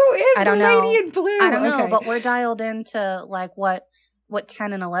 Who is I don't the know. lady in blue? I don't know, Okay. but we're dialed into like what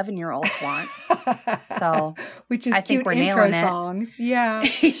 10 and 11-year-olds want. So which is I think cute we're intro nailing it. songs. Yeah.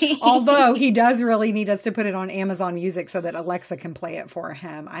 Although he does really need us to put it on Amazon Music so that Alexa can play it for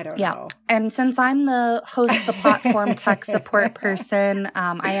him. I don't know. And since I'm the host, the platform tech support person,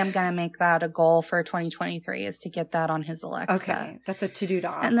 I am going to make that a goal for 2023 is to get that on his Alexa. Okay. That's a to-do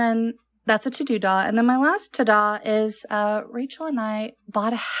dot. And then that's a to-do dot. And then my last to-do is Rachel and I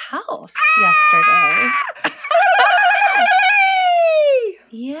bought a house yesterday.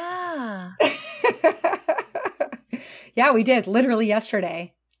 Yeah. Yeah, we did. Literally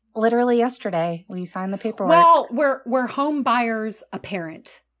yesterday. Literally yesterday. We signed the paperwork. Well, we're home buyers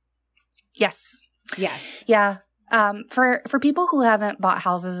apparent. Yes. Yes. Yeah. For people who haven't bought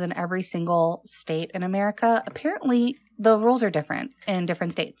houses in every single state in America, apparently the rules are different in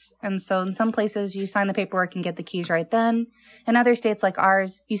different states. And so in some places you sign the paperwork and get the keys right then. In other states like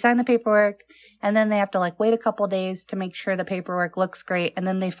ours, you sign the paperwork and then they have to like wait a couple days to make sure the paperwork looks great and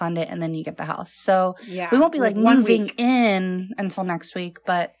then they fund it and then you get the house. So we won't be like moving in until next week,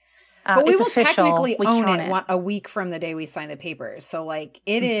 but we it's will official. technically We own count it a week from the day we sign the papers. So, like,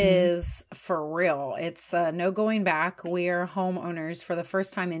 it is for real. It's no going back. We are homeowners for the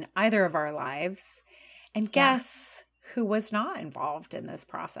first time in either of our lives. And guess who was not involved in this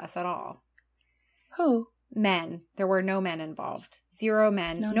process at all? Who? Men. There were no men involved. 0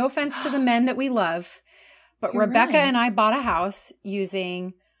 men. No offense to the men that we love. But Rebecca and I bought a house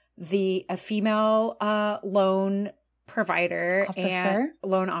using a female loan provider and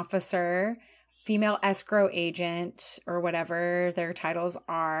loan officer, female escrow agent, or whatever their titles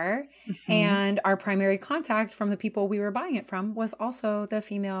are. And our primary contact from the people we were buying it from was also the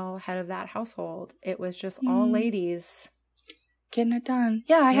female head of that household. It was just all ladies. Getting it done.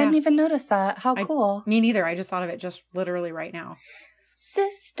 Yeah, I hadn't even noticed that. How cool. Me neither. I just thought of it just literally right now.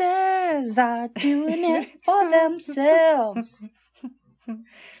 Sisters are doing it for themselves.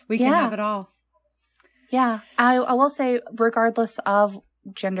 We can have it all. Yeah, I will say, regardless of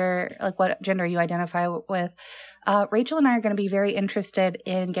gender, like what gender you identify with, Rachel and I are going to be very interested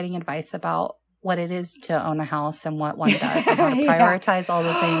in getting advice about what it is to own a house and what one does and how to prioritize all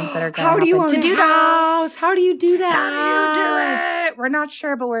the things that are going to happen. How do you own a house? How do you do that? How do you do it? We're not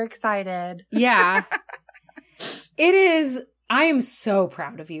sure, but we're excited. Yeah. It is. I am so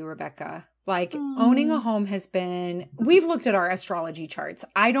proud of you, Rebecca. Like owning a home we've looked at our astrology charts.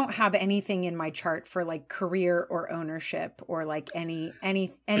 I don't have anything in my chart for like career or ownership or like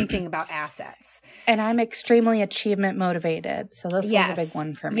anything about assets. And I'm extremely achievement motivated. So this was a big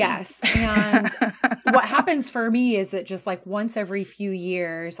one for me. Yes. And what happens for me is that just like once every few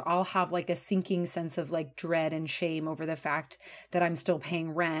years, I'll have like a sinking sense of like dread and shame over the fact that I'm still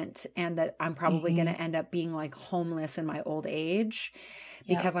paying rent and that I'm probably going to end up being like homeless in my old age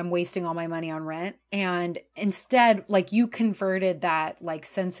because I'm wasting all my money on rent. And instead, like you converted that like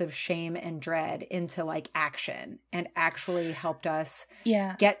sense of shame and dread into like action and actually helped us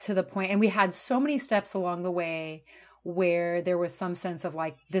get to the point. And we had so many steps along the way where there was some sense of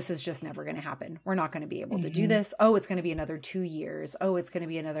like, this is just never going to happen. We're not going to be able to do this. Oh, it's going to be another 2 years. Oh, it's going to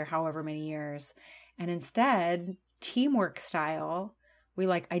be another however many years. And instead, teamwork style, we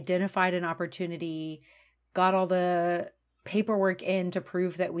like identified an opportunity, got all the paperwork in to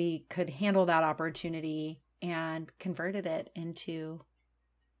prove that we could handle that opportunity and converted it into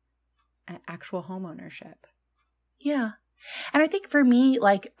an actual home ownership. Yeah. And I think for me,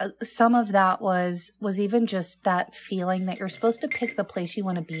 like some of that was even just that feeling that you're supposed to pick the place you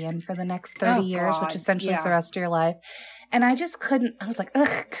want to be in for the next 30 years, which essentially is the rest of your life. And I just couldn't, I was like,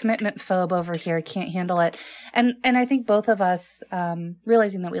 ugh, commitment phobe over here. Can't handle it. And I think both of us,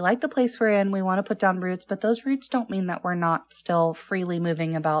 realizing that we like the place we're in, we want to put down roots, but those roots don't mean that we're not still freely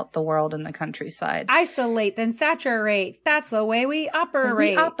moving about the world and the countryside. Isolate, then saturate. That's the way we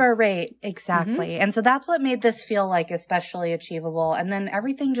operate. Exactly. And so that's what made this feel like especially achievable. And then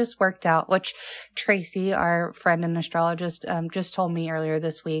everything just worked out, which Tracy, our friend and astrologist, just told me earlier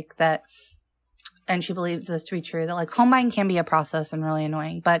this week that, and she believes this to be true, that like home buying can be a process and really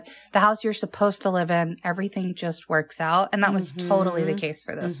annoying, but the house you're supposed to live in, everything just works out. And that was totally the case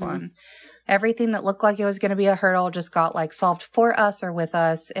for this one. everything that looked like it was going to be a hurdle just got like solved for us or with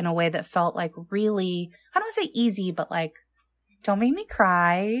us in a way that felt like really, I don't want to say easy, but like, don't make me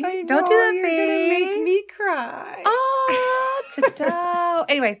cry. Don't do that you're thing. gonna make me cry. Oh, ta-da.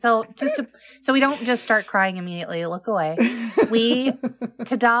 Anyway, so so we don't just start crying immediately. Look away. We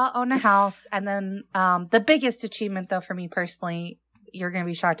ta-da own a house, and then the biggest achievement, though, for me personally, you're going to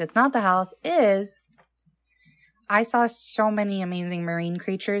be shocked it's not the house, is I saw so many amazing marine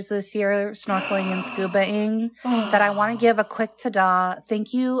creatures this year, snorkeling and scubaing, that I want to give a quick ta-da.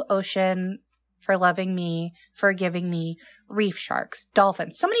 Thank you, ocean, for loving me, for giving me reef sharks,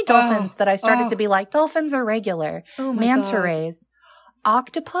 dolphins. So many dolphins that I started to be like, dolphins are regular. Oh my Manta God. rays.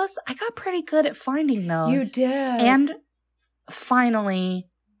 Octopus, I got pretty good at finding those. You did. And finally,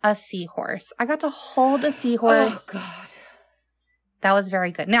 a seahorse. I got to hold a seahorse. Oh, God. That was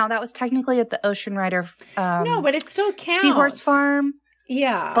very good. Now, that was technically at the Ocean Rider No, but it still counts. Seahorse Farm.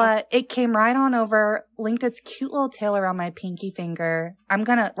 Yeah. But it came right on over, linked its cute little tail around my pinky finger. We're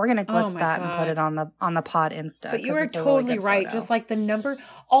gonna glitz my that and put God. it on the pod Insta. But you 'cause are it's a really totally good right. photo. Just like the number.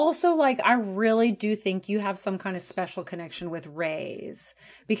 Also, like, I really do think you have some kind of special connection with rays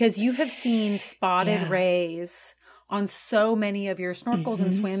because you have seen spotted rays on so many of your snorkels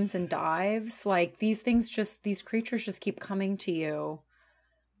and swims and dives. Like, these creatures just keep coming to you.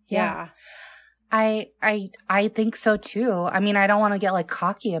 Yeah. I think so too. I mean, I don't want to get like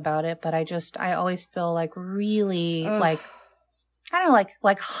cocky about it, but I always feel like really like, I don't know,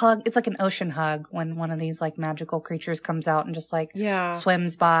 like hug. It's like an ocean hug when one of these like magical creatures comes out and just like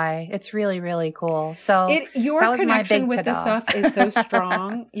swims by. It's really, really cool. So your that was my connection big with this ta-da. stuff is so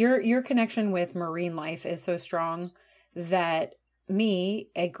strong. Your connection with marine life is so strong that me,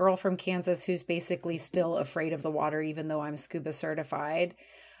 a girl from Kansas who's basically still afraid of the water, even though I'm scuba certified,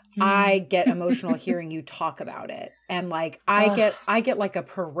 I get emotional hearing you talk about it. And like, I get like a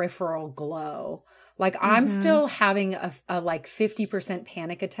peripheral glow. Like I'm still having a like 50%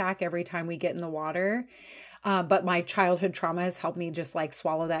 panic attack every time we get in the water. But my childhood trauma has helped me just like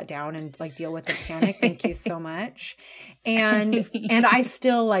swallow that down and like deal with the panic. Thank you so much. And I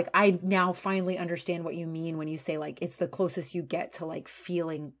still like, I now finally understand what you mean when you say like, it's the closest you get to like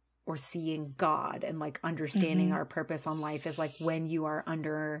feeling or seeing God and like understanding our purpose on life is like when you are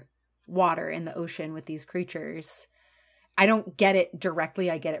under water in the ocean with these creatures. I don't get it directly.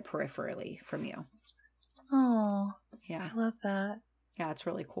 I get it peripherally from you. Oh, Yeah. I love that. Yeah. It's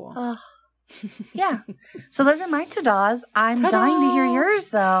really cool. Yeah. So those are my ta-das. I'm Ta-da! dying to hear yours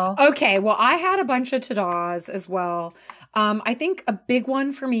though. Okay, well, I had a bunch of ta-das as well. I think a big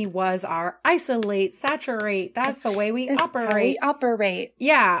one for me was our isolate, saturate. That's the way we This is how we operate.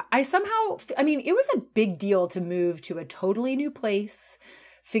 Yeah, I mean, it was a big deal to move to a totally new place,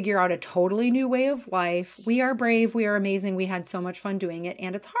 figure out a totally new way of life. We are brave. We are amazing. We had so much fun doing it,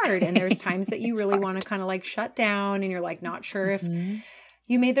 and it's hard. And there's times that you really want to kind of like shut down and you're like not sure if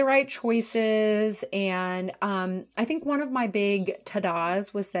you made the right choices. And I think one of my big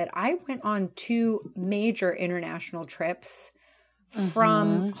ta-das was that I went on 2 major international trips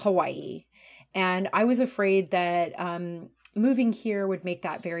from Hawaii. And I was afraid that moving here would make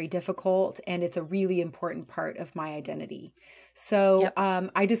that very difficult. And it's a really important part of my identity. So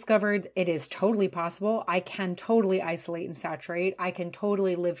I discovered it is totally possible. I can totally isolate and saturate. I can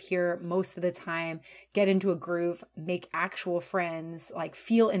totally live here most of the time, get into a groove, make actual friends, like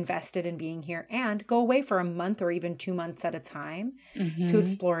feel invested in being here and go away for a month or even 2 months at a time to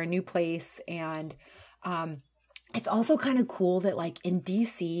explore a new place. And it's also kind of cool that like in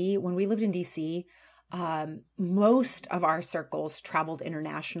DC, when we lived in DC, most of our circles traveled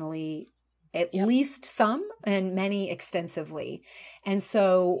internationally, at least some and many extensively. And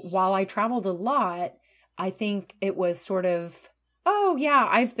so while I traveled a lot, I think it was sort of, oh yeah,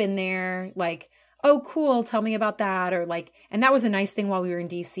 I've been there. Like, oh, cool. Tell me about that. Or like, and that was a nice thing while we were in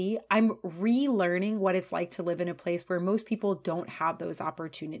DC. I'm relearning what it's like to live in a place where most people don't have those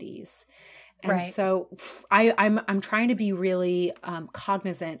opportunities. And so I'm trying to be really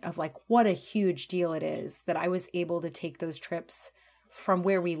cognizant of like what a huge deal it is that I was able to take those trips from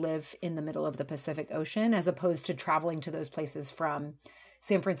where we live in the middle of the Pacific Ocean, as opposed to traveling to those places from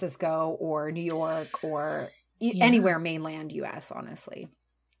San Francisco or New York or anywhere mainland US, honestly.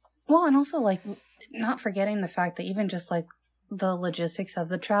 Well, and also like not forgetting the fact that even just like the logistics of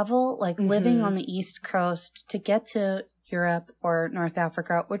the travel, like living on the East Coast to get to Europe or North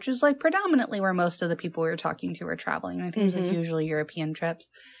Africa, which is like predominantly where most of the people we were talking to were traveling. I think it was like usually European trips.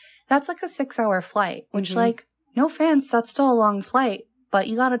 That's like a 6-hour flight, which like, no offense, that's still a long flight. but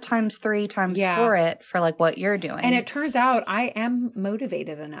you got a times 3 times 4 it for like what you're doing. And it turns out I am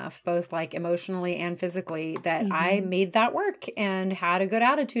motivated enough, both like emotionally and physically, that I made that work and had a good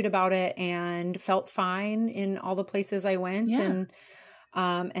attitude about it and felt fine in all the places I went. And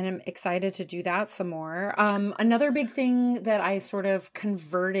I'm excited to do that some more. Another big thing that I sort of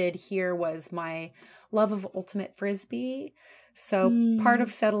converted here was my love of ultimate frisbee. So part of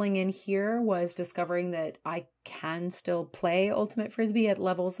settling in here was discovering that I can still play ultimate frisbee at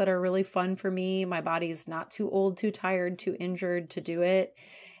levels that are really fun for me. My body's not too old, too tired, too injured to do it.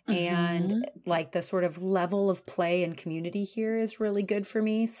 And like the sort of level of play and community here is really good for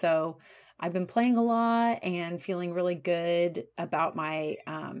me. So I've been playing a lot and feeling really good about my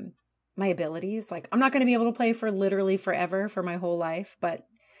my abilities. Like I'm not going to be able to play for literally forever for my whole life, but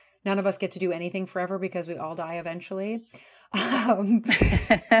none of us get to do anything forever because we all die eventually. But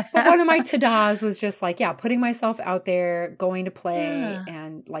one of my ta-das was just like, putting myself out there, going to play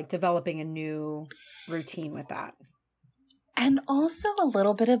and like developing a new routine with that. And also a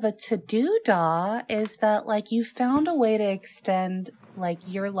little bit of a to-do-da is that like you found a way to extend like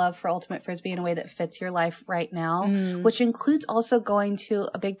your love for ultimate frisbee in a way that fits your life right now, which includes also going to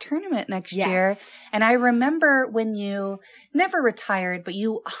a big tournament next year. And I remember when you never retired, but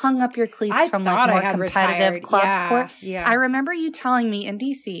you hung up your cleats from like more competitive club sport. Yeah. I remember you telling me in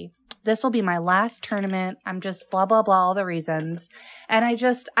DC, this will be my last tournament. I'm just blah, blah, blah, all the reasons. And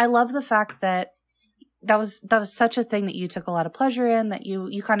I love the fact that that was such a thing that you took a lot of pleasure in, that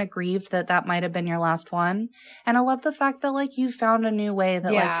you kind of grieved that might have been your last one. And I love the fact that like you found a new way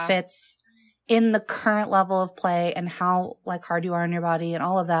that like fits in the current level of play and how like hard you are on your body and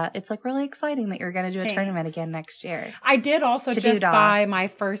all of that. It's like really exciting that you're going to do a tournament again next year. I did also just buy my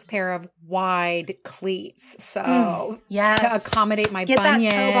first pair of wide cleats. So to accommodate my bunions.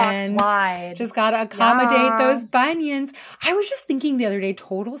 Get that toe box wide. Just got to accommodate those bunions. I was just thinking the other day,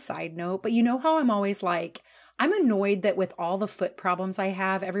 total side note, but you know how I'm always like, I'm annoyed that with all the foot problems I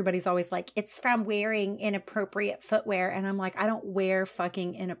have, everybody's always like, it's from wearing inappropriate footwear. And I'm like, I don't wear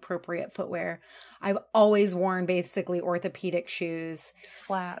fucking inappropriate footwear. I've always worn basically orthopedic shoes.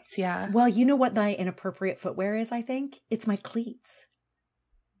 Flats, yeah. Well, you know what my inappropriate footwear is, I think? It's my cleats.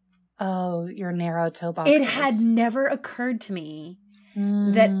 Oh, your narrow toe boxes. It had never occurred to me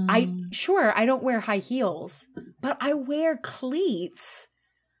that I don't wear high heels, but I wear cleats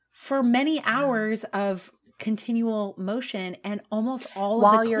for many hours of continual motion, and almost all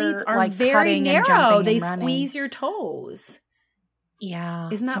of the cleats are like very narrow. They squeeze your toes. Yeah.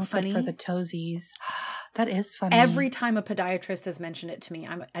 Isn't that funny? For the toesies. That is funny. Every time a podiatrist has mentioned it to me,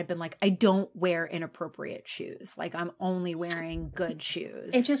 I've been like, I don't wear inappropriate shoes. Like I'm only wearing good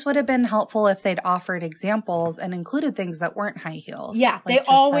shoes. It just would have been helpful if they'd offered examples and included things that weren't high heels. Yeah, like they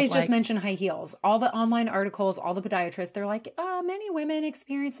always just mention high heels. All the online articles, all the podiatrists, they're like, many women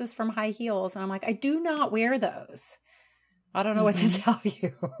experience this from high heels. And I'm like, I do not wear those. I don't know what to tell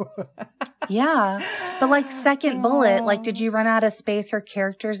you. Yeah. But like second bullet, like did you run out of space or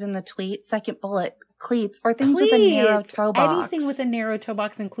characters in the tweet? Second bullet, cleats or things with a narrow toe box. Anything with a narrow toe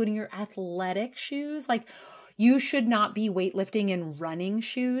box, including your athletic shoes. Like you should not be weightlifting in running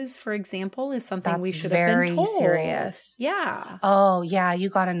shoes, for example, is something we should have been told. That's very serious. Yeah. Oh, yeah. You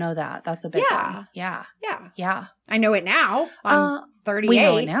got to know that. That's a big one. Yeah. Yeah. Yeah. I know it now. I'm 38. We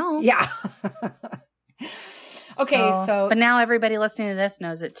know it now. Yeah. Okay, so but now everybody listening to this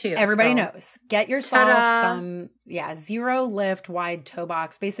knows it too. Everybody knows. Get yourself some zero lift wide toe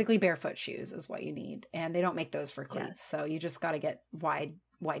box, basically barefoot shoes is what you need. And they don't make those for cleats. So you just got to get wide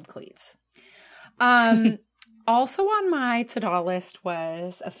cleats. Also on my to-do list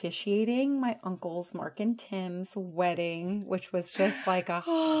was officiating my uncles Mark and Tim's wedding, which was just like a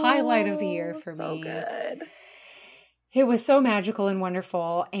highlight of the year for me. So good. It was so magical and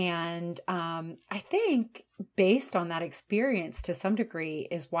wonderful. And I think based on that experience to some degree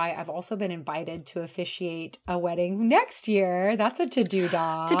is why I've also been invited to officiate a wedding next year. That's a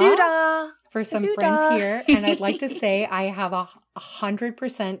to-do-da. To-do-da. For some friends here. And I'd like to say I have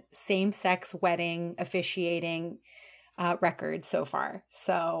 100% same-sex wedding officiating record so far.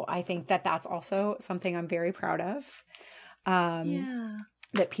 So I think that's also something I'm very proud of.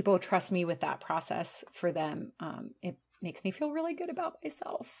 That people trust me with that process for them. It makes me feel really good about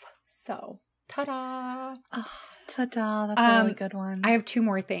myself. So, ta-da. Oh, ta-da. That's a really good one. I have 2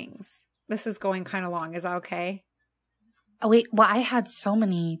 more things. This is going kind of long. Is that okay? Oh, wait. Well, I had so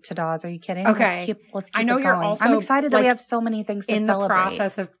many ta-das. Are you kidding? Okay. Let's keep I know it you're going. also I'm excited that we have so many things to celebrate. In the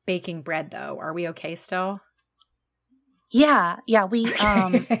process of baking bread, though. Are we okay still? Yeah. Yeah. We,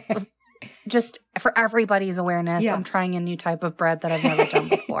 just for everybody's awareness, I'm trying a new type of bread that I've never done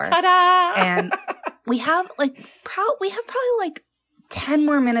before. Ta-da! And we have probably like 10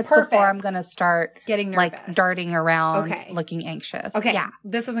 more minutes Perfect. before I'm going to start Getting like nervous. darting around, Okay. looking anxious. Okay. Yeah.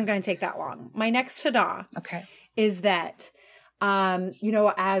 This isn't going to take that long. My next ta-da Okay. is that,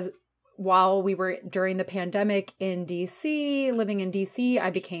 as while we were during the pandemic in DC, living in DC, I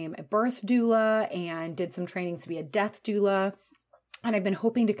became a birth doula and did some training to be a death doula. And I've been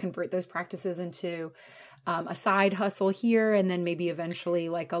hoping to convert those practices into a side hustle here and then maybe eventually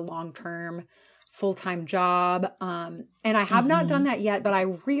like a long-term full-time job. And I have not done that yet, but I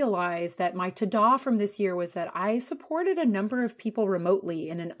realized that my ta-da from this year was that I supported a number of people remotely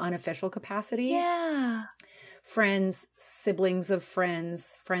in an unofficial capacity. Yeah. Friends, siblings of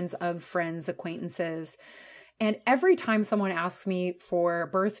friends, acquaintances. And every time someone asks me for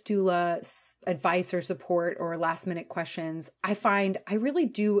birth doula advice or support or last minute questions, I find I really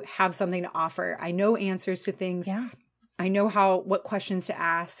do have something to offer. I know answers to things. Yeah. I know what questions to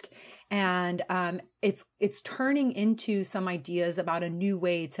ask. And it's turning into some ideas about a new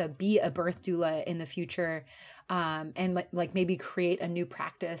way to be a birth doula in the future. And like maybe create a new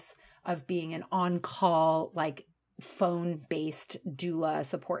practice of being an on-call, like phone-based doula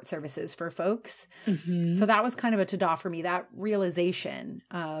support services for folks. So that was kind of a ta-da for me, that realization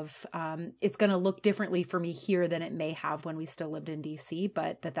of it's going to look differently for me here than it may have when we still lived in DC,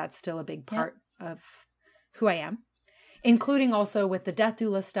 but that's still a big part of who I am. Including also with the death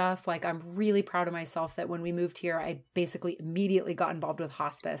doula stuff. Like, I'm really proud of myself that when we moved here, I basically immediately got involved with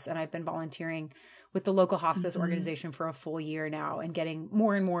hospice, and I've been volunteering with the local hospice organization for a full year now and getting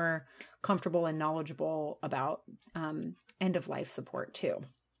more and more comfortable and knowledgeable about end of life support too.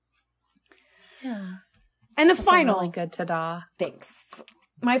 Yeah. And the That's final, a really good ta-da. thanks.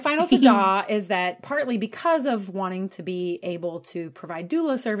 My final ta-da is that partly because of wanting to be able to provide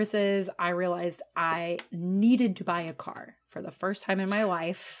doula services, I realized I needed to buy a car for the first time in my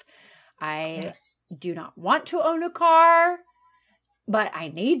life. I do not want to own a car, but I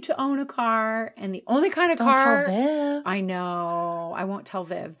need to own a car. And the only kind of Don't car... tell Viv. I know. I won't tell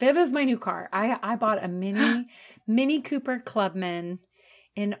Viv. Viv is my new car. I bought a Mini Cooper Clubman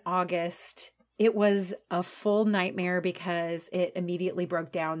in August. It was a full nightmare because it immediately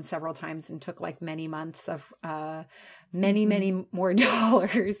broke down several times and took like many months of many more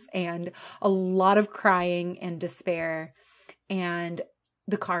dollars and a lot of crying and despair. And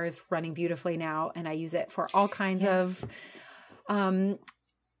the car is running beautifully now, and I use it for all kinds of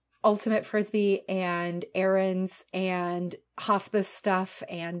ultimate frisbee and errands and hospice stuff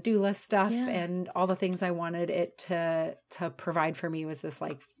and doula stuff and all the things I wanted it to provide for me was this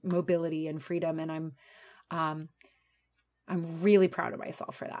like mobility and freedom. And I'm really proud of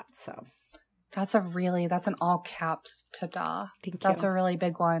myself for that. So that's an all caps ta-da. Thank you. That's a really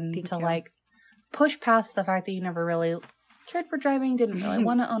big one Thank to you. like push past the fact that you never really cared for driving, didn't really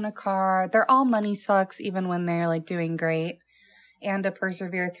want to own a car. They're all money sucks even when they're like doing great. And to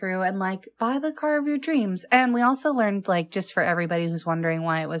persevere through and like buy the car of your dreams. And we also learned, like, just for everybody who's wondering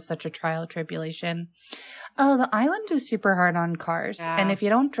why it was such a trial tribulation. Oh, the island is super hard on cars. Yeah. And if you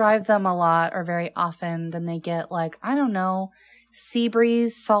don't drive them a lot or very often, then they get like, I don't know, sea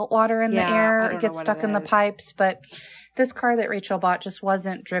breeze, salt water in the I air, don't it know gets what stuck it in the is. pipes. But this car that Rachel bought just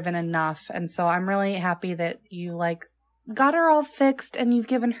wasn't driven enough. And so I'm really happy that you like got her all fixed and you've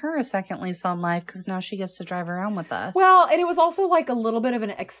given her a second lease on life because now she gets to drive around with us. Well, and it was also like a little bit of an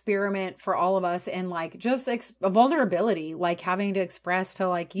experiment for all of us and like just a vulnerability, like having to express to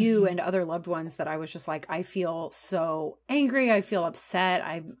like you and other loved ones that I was just like, I feel so angry. I feel upset.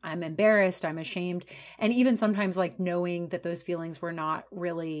 I'm embarrassed. I'm ashamed. And even sometimes like knowing that those feelings were not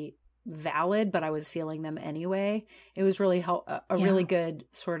really valid, but I was feeling them anyway. It was really a really good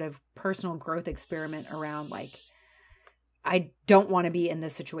sort of personal growth experiment around like, I don't want to be in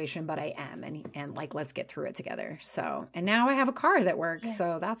this situation, but I am. And like, let's get through it together. So, and now I have a car that works. Yeah.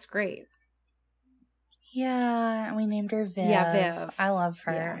 So that's great. Yeah, and we named her Viv. Yeah, Viv. I love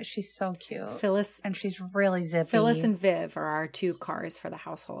her. Yeah. She's so cute. Phyllis And she's really zippy. Phyllis and Viv are our two cars for the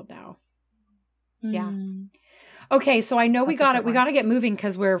household now. Yeah. Mm. Okay. So I know we That's a got good we one. got to get moving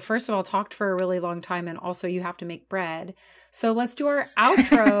because we're first of all talked for a really long time. And also you have to make bread. So let's do our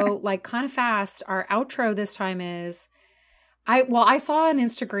outro like kind of fast. Our outro this time is I saw an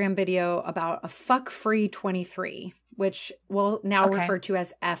Instagram video about a fuck free 23, which we'll now refer to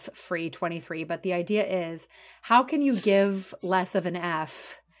as F free 23. But the idea is, how can you give less of an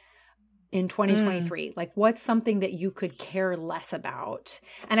F in 2023? Like, what's something that you could care less about?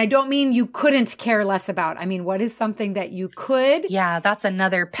 And I don't mean you couldn't care less about. I mean, what is something that you could? Yeah, that's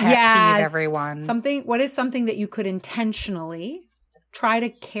another pet Yes. peeve, everyone. What is something that you could intentionally try to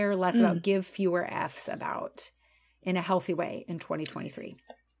care less about, give fewer Fs about in a healthy way in 2023?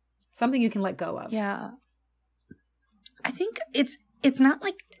 Something you can let go of. Yeah. I think it's it's not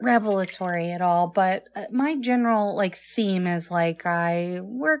like revelatory at all, but my general like theme is like I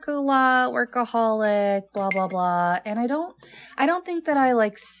work a lot, workaholic, blah blah blah, and I don't think that I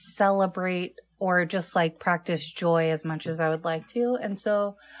like celebrate or just like practice joy as much as I would like to. And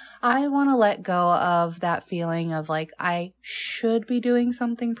so I want to let go of that feeling of like I should be doing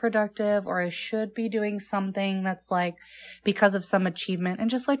something productive or I should be doing something that's like because of some achievement, and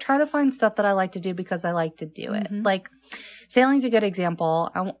just like try to find stuff that I like to do because I like to do it. Like sailing's a good example.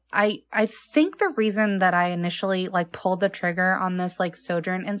 I think the reason that I initially like pulled the trigger on this like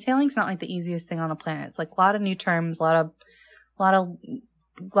sojourn, and sailing's not like the easiest thing on the planet. It's like a lot of new terms, a lot of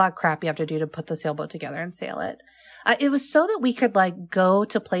crap you have to do to put the sailboat together and sail it. It was so that we could like go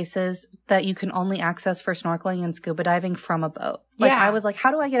to places that you can only access for snorkeling and scuba diving from a boat. Like I was like, how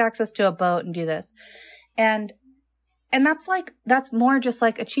do I get access to a boat and do this? And that's more just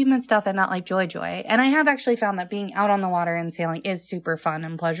like achievement stuff and not like joy. And I have actually found that being out on the water and sailing is super fun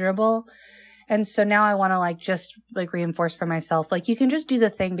and pleasurable. And so now I want to like just like reinforce for myself, like you can just do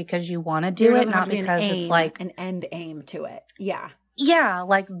the thing because you want to do it, not because it's like an end aim to it. Yeah. Yeah,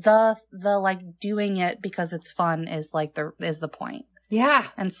 like the like doing it because it's fun is like is the point. Yeah.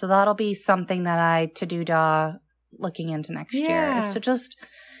 And so that'll be something that I to-do-da looking into next year, is to just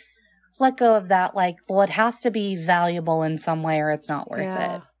let go of that like, well, it has to be valuable in some way or it's not worth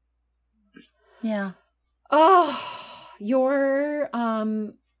it. Yeah. Oh, your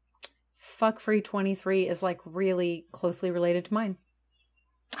fuck free 23 is like really closely related to mine.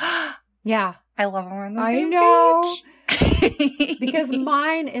 Yeah. I love when we're on the same page. Because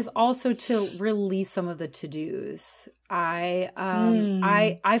mine is also to release some of the to-dos. I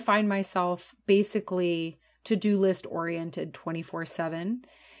find myself basically to-do list oriented 24/7.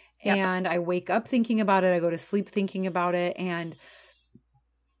 Yep. And I wake up thinking about it. I go to sleep thinking about it. And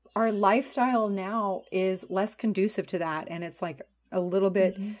our lifestyle now is less conducive to that. And it's like a little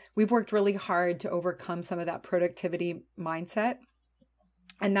bit, we've worked really hard to overcome some of that productivity mindset.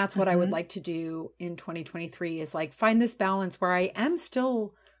 And that's what I would like to do in 2023 is like find this balance where I am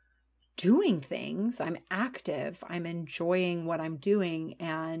still doing things. I'm active. I'm enjoying what I'm doing.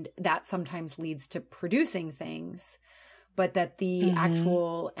 And that sometimes leads to producing things. But that the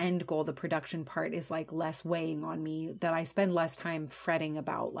actual end goal, the production part, is like less weighing on me, that I spend less time fretting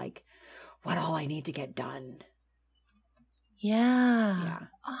about like what all I need to get done. Yeah.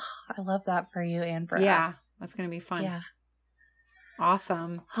 Oh, I love that for you and for us. Yeah, that's going to be fun. Yeah.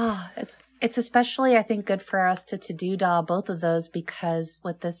 Awesome. It's especially, I think, good for us to do both of those, because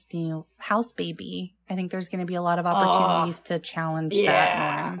with this new house baby, I think there's going to be a lot of opportunities to challenge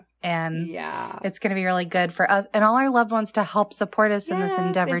that norm. And it's going to be really good for us and all our loved ones to help support us in this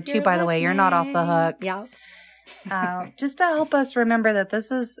endeavor too. By the way, you're not off the hook. Yep. Just to help us remember that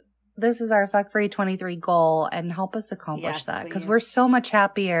this is our fuck free 23 goal, and help us accomplish that, because we're so much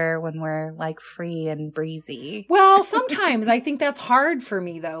happier when we're like free and breezy. Well, sometimes I think that's hard for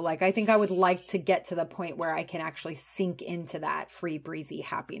me though. Like I think I would like to get to the point where I can actually sink into that free breezy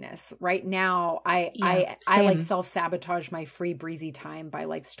happiness. Right now, I like self-sabotage my free breezy time by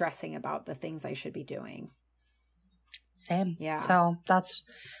like stressing about the things I should be doing. Same. Yeah. So that's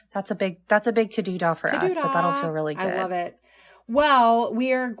a big to-do for us, but that'll feel really good. I love it. Well,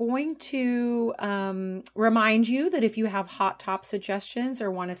 we are going to remind you that if you have hot top suggestions or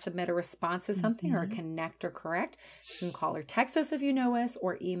want to submit a response to something or connect or correct, you can call or text us if you know us,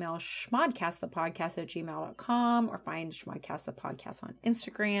 or email schmodcastthepodcast@gmail.com, or find Schmodcast the Podcast on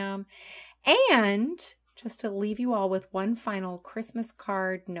Instagram. And just to leave you all with one final Christmas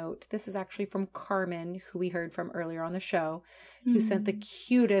card note. This is actually from Carmen, who we heard from earlier on the show, who sent the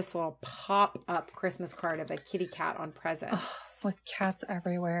cutest little pop-up Christmas card of a kitty cat on presents. With cats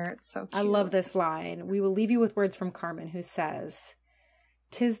everywhere. It's so cute. I love this line. We will leave you with words from Carmen, who says,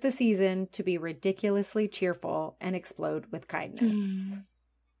 "'Tis the season to be ridiculously cheerful and explode with kindness."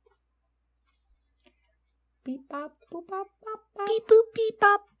 Beep, bop, boop, bop, bop, bop. Beep, boop, beep,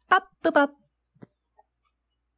 bop, bop, boop, bop.